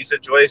preachy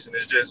situation.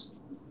 It's just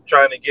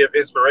trying to give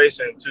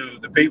inspiration to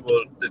the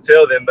people, to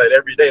tell them that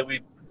every day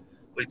we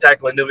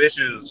tackling new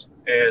issues,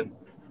 and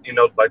you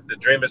know, like the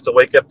dream is to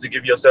wake up, to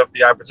give yourself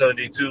the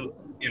opportunity to,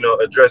 you know,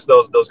 address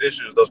those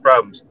issues, those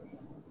problems.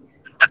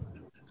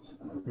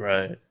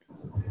 Right.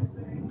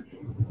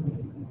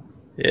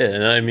 Yeah,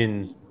 and I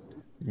mean,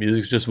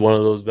 music's just one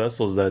of those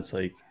vessels that's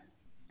like,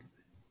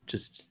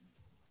 just,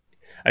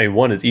 I mean,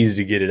 one, it's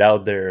easy to get it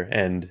out there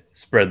and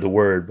spread the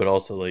word, but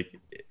also like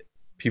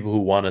people who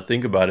want to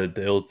think about it,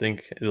 they'll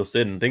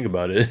sit and think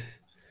about it.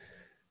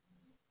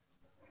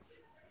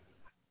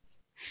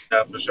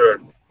 Yeah, for sure.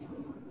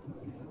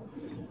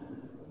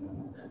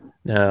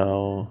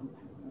 Now,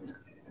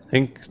 I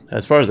think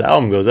as far as the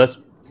album goes,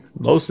 that's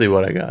mostly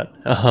what I got.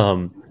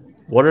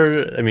 What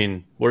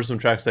are some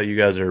tracks that you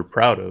guys are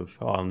proud of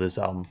on this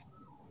album?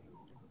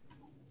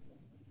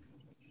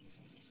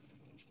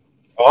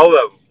 All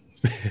of them.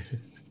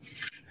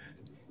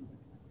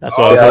 That's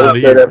what I was hoping to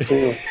hear. That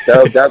too.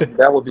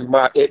 That would be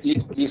my.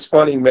 It's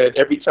funny, man.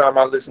 Every time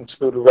I listen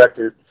to the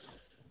record,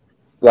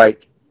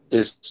 like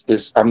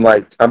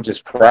I'm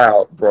just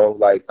proud, bro.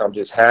 Like, I'm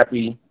just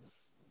happy.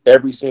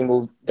 Every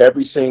single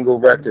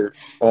record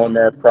on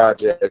that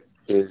project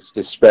is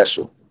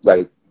special.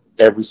 Like,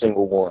 every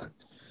single one.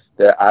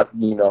 That I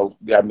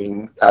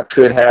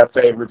could have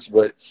favorites,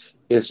 but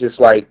it's just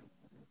like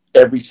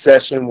every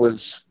session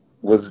was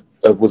a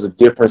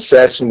different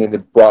session, and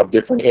it brought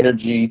different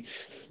energy.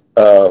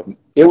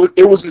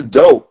 It was just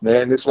dope,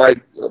 man. It's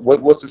like,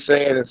 what's the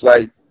saying? It's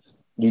like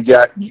you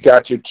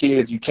got your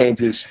kids. You can't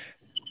just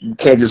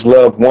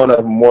love one of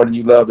them more than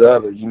you love the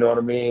other. You know what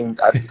I mean?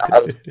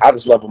 I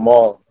just love them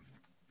all.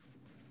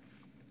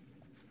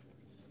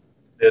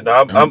 Yeah, no,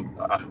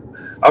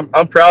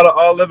 I'm proud of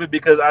all of it,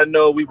 because I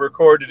know we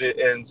recorded it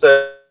in such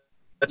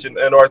an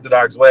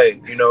unorthodox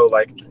way. You know,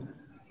 like,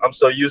 I'm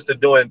so used to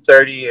doing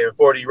 30 and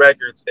 40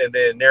 records and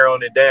then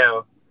narrowing it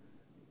down.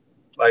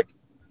 Like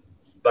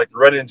the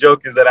running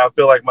joke is that I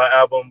feel like my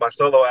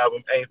solo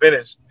album ain't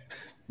finished.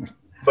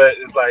 But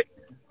it's like,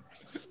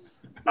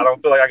 I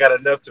don't feel like I got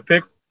enough to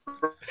pick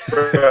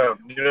from.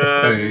 You know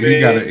what I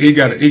mean?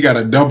 He got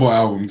a double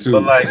album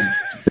too.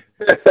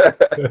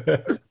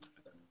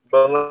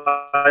 But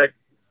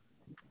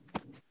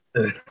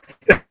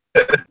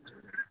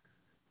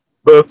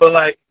for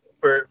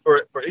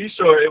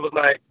Eshore, it was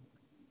like,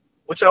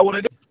 what y'all want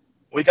to do?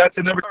 We got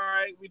to number, all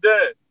right, we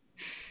done.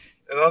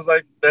 And I was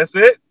like, that's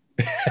it?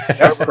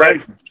 That's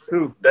crazy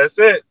too. That's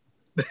it.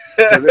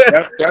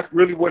 That's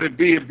really what it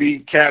be. It'd be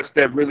cats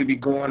that really be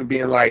going and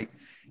being like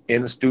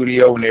in the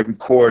studio, and they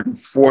record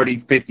 40,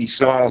 50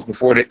 songs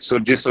before that, so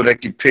they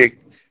could pick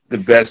the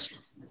best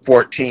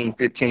 14,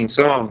 15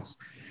 songs.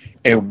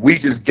 And we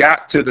just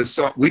got to the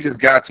song, we just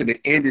got to the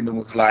ending and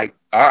was like,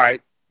 all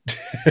right.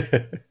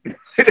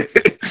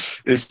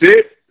 It's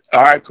it.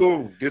 All right,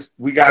 cool.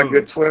 We got a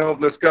good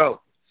 12. Let's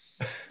go.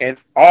 And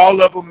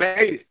all of them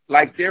made it.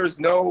 Like, there's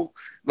no,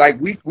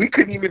 like, we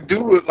couldn't even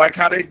do it like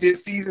how they did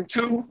season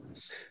 2.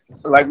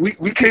 Like, we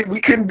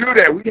couldn't do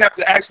that. We'd have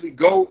to actually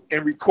go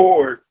and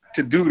record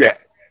to do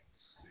that.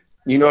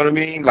 You know what I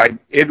mean? Like,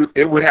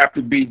 it would have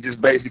to be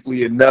just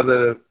basically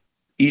another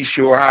East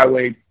Shore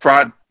Highway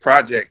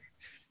project,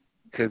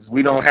 because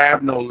we don't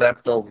have no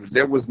leftovers.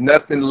 There was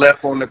nothing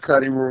left on the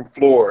cutting room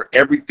floor.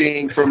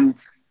 Everything from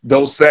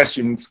those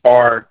sessions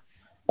are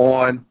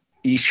on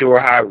East Shore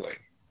Highway.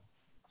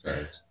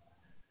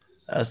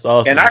 That's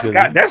awesome.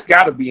 And that's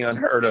got to be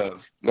unheard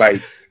of.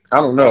 Like, I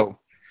don't know.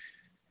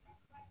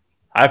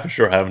 I for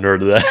sure haven't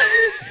heard of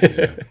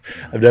that.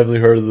 I've definitely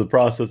heard of the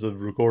process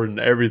of recording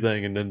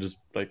everything and then just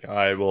like, all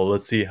right, well,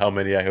 let's see how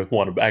many I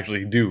want to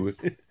actually do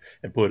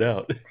and put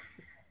out.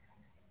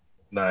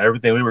 Nah,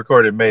 everything we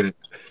recorded made it.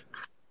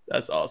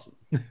 That's awesome.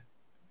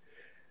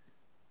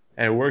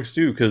 And it works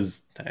too,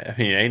 because I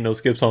mean, ain't no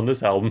skips on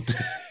this album.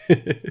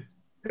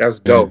 That's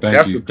dope. Man,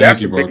 That's thank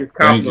the you, bro. biggest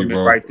compliment Thank you,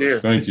 bro. right there.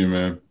 Thank you,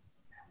 man.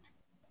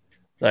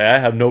 Like, I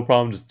have no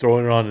problem just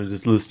throwing it on and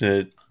just listening to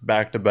it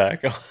back to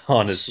back,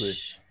 honestly.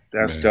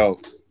 That's Man.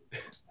 dope.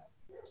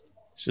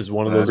 It's just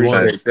one of I those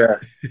appreciate ones. That.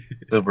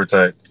 Super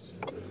tight.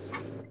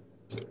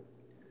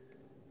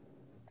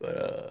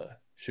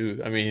 But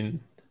shoot, I mean,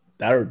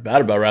 that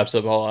about wraps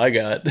up all I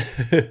got.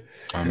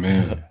 Oh,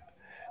 man.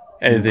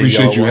 Anything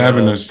Appreciate y'all you wanna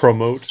having us.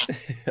 promote?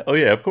 Oh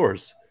yeah, of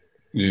course.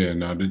 Yeah,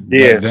 no.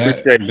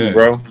 Appreciate you,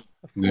 bro. Of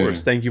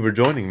course. Thank you for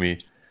joining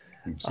me.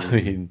 I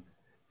mean,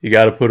 you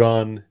got to put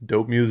on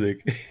dope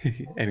music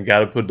and got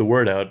to put the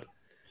word out.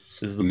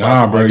 This is the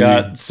problem bro, I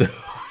got. So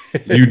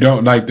you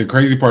don't, like, the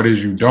crazy part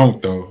is you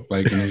don't though.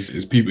 Like, and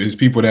it's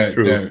people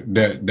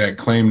that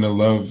claim to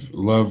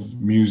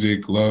love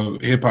music,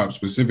 love hip hop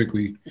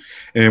specifically,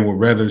 and would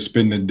rather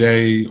spend the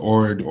day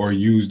or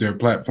use their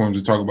platforms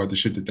to talk about the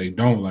shit that they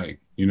don't like.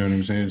 You know what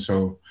I'm saying?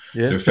 So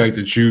yeah. the fact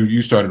that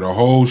you started a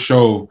whole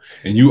show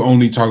and you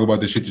only talk about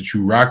the shit that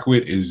you rock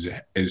with is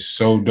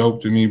so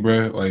dope to me,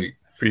 bro. Like,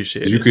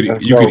 appreciate you it. could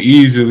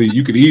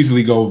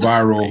easily go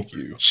viral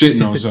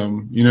shitting on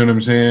something. You know what I'm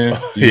saying?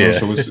 You know,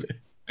 so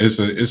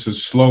it's a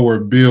slower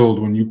build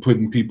when you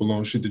putting people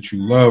on shit that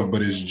you love,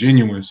 but it's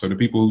genuine. So the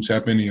people who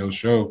tap into your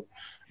show,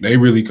 they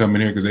really come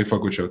in here because they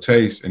fuck with your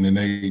taste, and then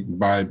they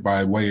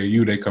by way of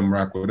you, they come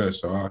rock with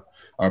us. So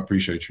I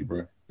appreciate you,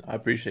 bro. I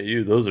appreciate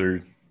you. Those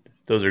are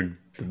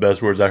the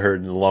best words I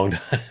heard in a long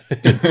time.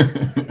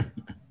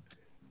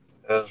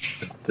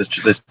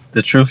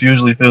 The truth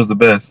usually feels the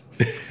best.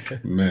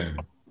 Man.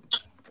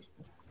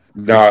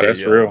 No,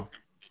 that's real.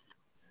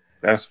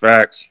 That's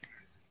facts.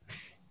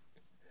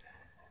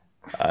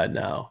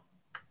 Now,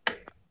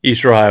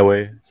 East Shore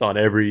Highway. It's on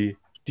every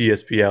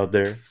DSP out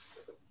there.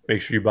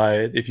 Make sure you buy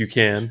it if you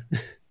can.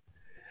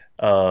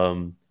 I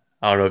don't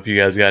know if you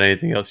guys got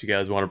anything else you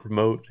guys want to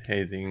promote.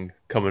 Anything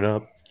coming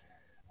up?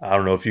 I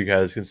don't know if you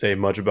guys can say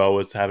much about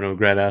what's happening with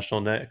Grand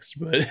National next,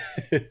 but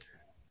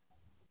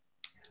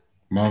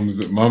Mum's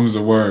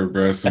a word,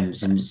 bro.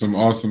 Some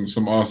awesome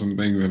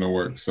things in the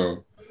works.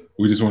 So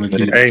we just want to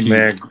keep.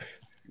 Man.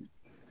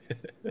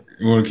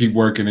 We want to keep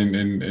working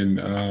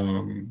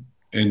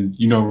and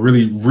you know,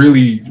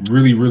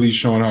 really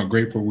showing how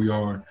grateful we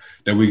are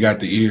that we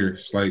got the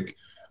ears. Like,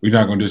 we're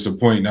not gonna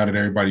disappoint now that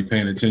everybody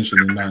paying attention,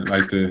 and not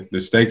like the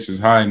stakes is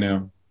high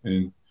now,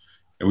 and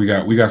we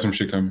got some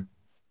shit coming.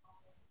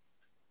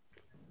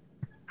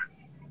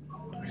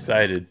 I'm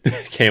excited.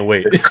 Can't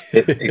wait.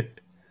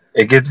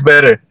 It gets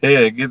better. Yeah,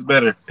 it gets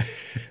better.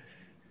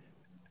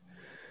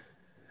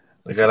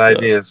 I got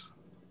ideas.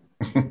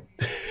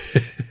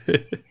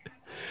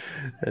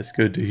 That's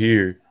good to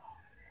hear.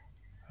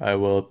 I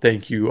will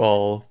thank you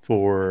all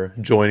for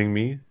joining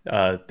me.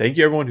 Thank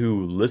you everyone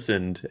who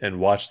listened and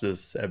watched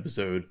this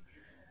episode.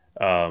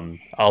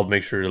 I'll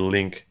make sure to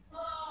link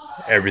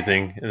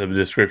everything in the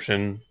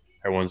description,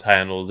 everyone's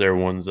handles,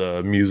 everyone's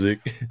music.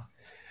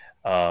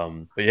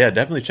 But yeah,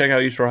 definitely check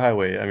out East Shore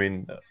Highway. I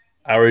mean,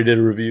 I already did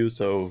a review,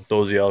 so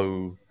those of y'all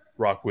who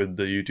rock with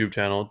the YouTube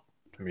channel,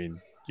 I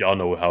mean, y'all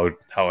know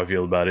how I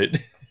feel about it.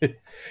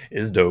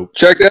 It's dope.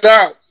 Check it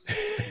out.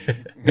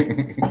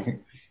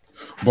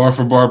 Bar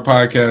for Bar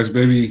podcast,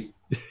 baby.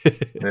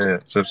 Yeah,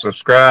 so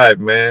subscribe,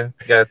 man.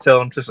 You gotta tell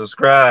them to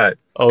subscribe.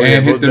 Oh,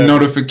 and hit the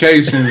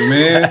notifications,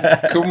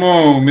 man. Come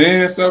on,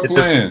 man. Stop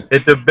playing.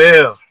 Hit the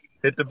bell.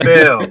 Hit the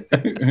bell.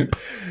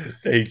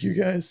 Thank you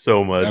guys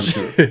so much.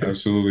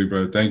 Absolutely,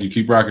 bro. Thank you.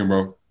 Keep rocking,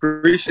 bro.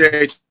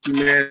 Appreciate you,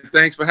 man.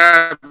 Thanks for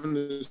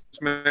having us,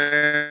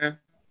 man.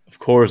 Of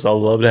course, I'd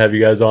love to have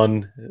you guys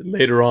on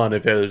later on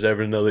if there's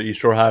ever another East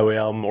Shore Highway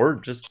album, or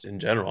just in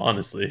general,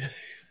 honestly.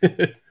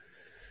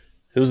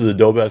 This was a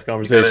dope-ass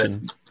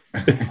conversation.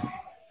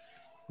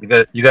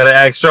 You gotta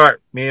act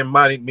sharp. Me and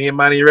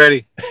Monty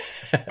ready.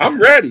 I'm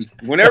ready.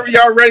 Whenever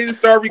y'all ready to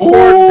start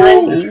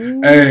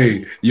recording, bro.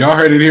 Hey, y'all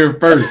heard it here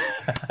first.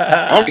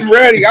 I'm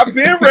ready. I've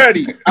been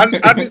ready.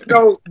 I just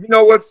know, you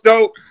know what's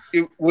dope?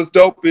 What's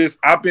dope is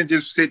I've been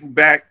just sitting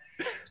back.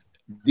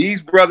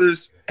 These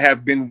brothers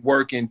have been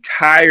working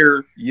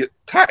tirelessly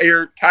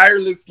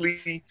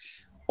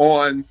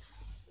on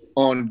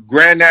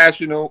Grand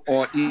National,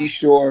 on East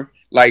Shore.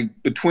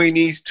 Like, between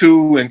these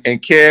two and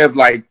Kev,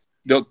 like,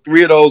 the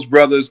three of those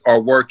brothers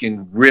are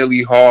working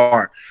really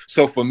hard.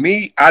 So for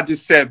me, I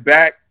just sat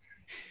back.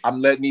 I'm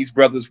letting these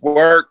brothers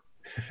work.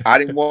 I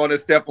didn't want to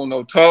step on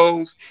no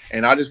toes,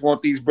 and I just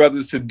want these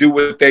brothers to do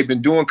what they've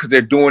been doing because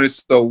they're doing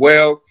it so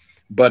well.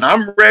 But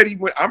I'm ready.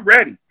 I'm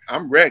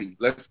ready.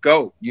 Let's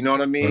go. You know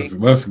what I mean?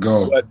 Let's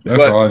go.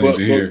 That's all I need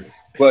to hear.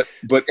 But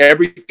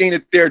everything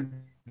that they're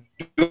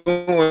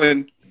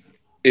doing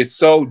is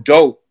so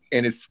dope,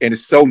 and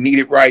it's so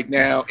needed right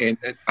now. And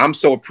I'm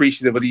so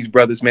appreciative of these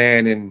brothers,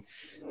 man. And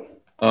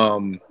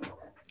I'm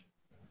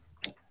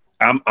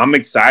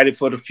excited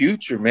for the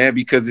future, man,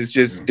 because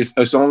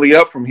it's only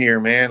up from here,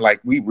 man. Like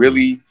we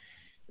really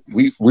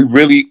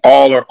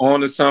all are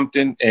on to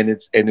something, and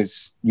it's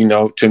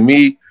to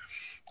me,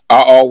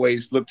 I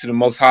always look to the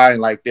Most High,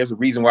 and like there's a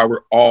reason why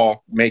we're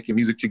all making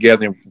music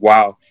together, and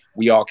while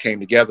we all came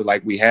together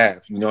like we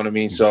have, you know what I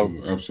mean? So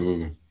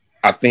absolutely.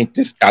 I think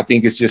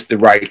it's just the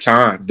right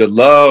time. The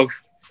love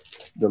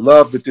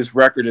that this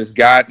record has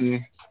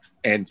gotten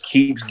and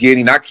keeps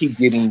getting. I keep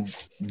getting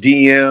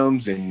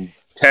DMs and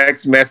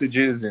text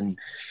messages and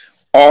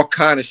all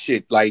kind of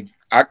shit. Like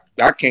I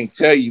can't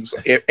tell you.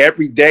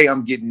 Every day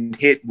I'm getting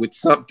hit with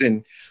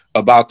something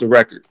about the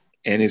record,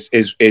 and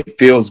it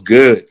feels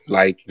good.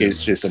 Like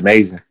it's just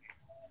amazing.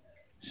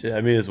 Shit,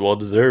 I mean, it's well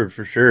deserved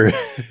for sure.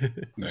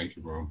 Thank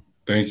you, bro.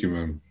 Thank you,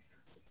 man.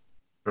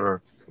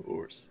 Sure. Of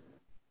course.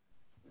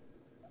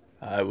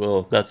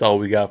 Well, that's all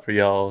we got for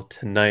y'all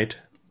tonight.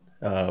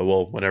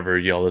 Well, whenever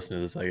y'all listen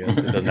to this, I guess.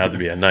 It doesn't have to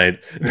be at night.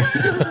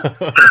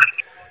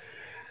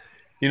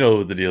 You know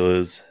what the deal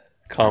is.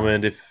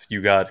 Comment if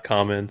you got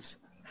comments.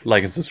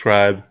 Like and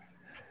subscribe.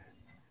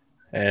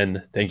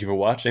 And thank you for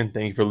watching.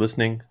 Thank you for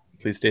listening.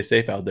 Please stay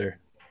safe out there.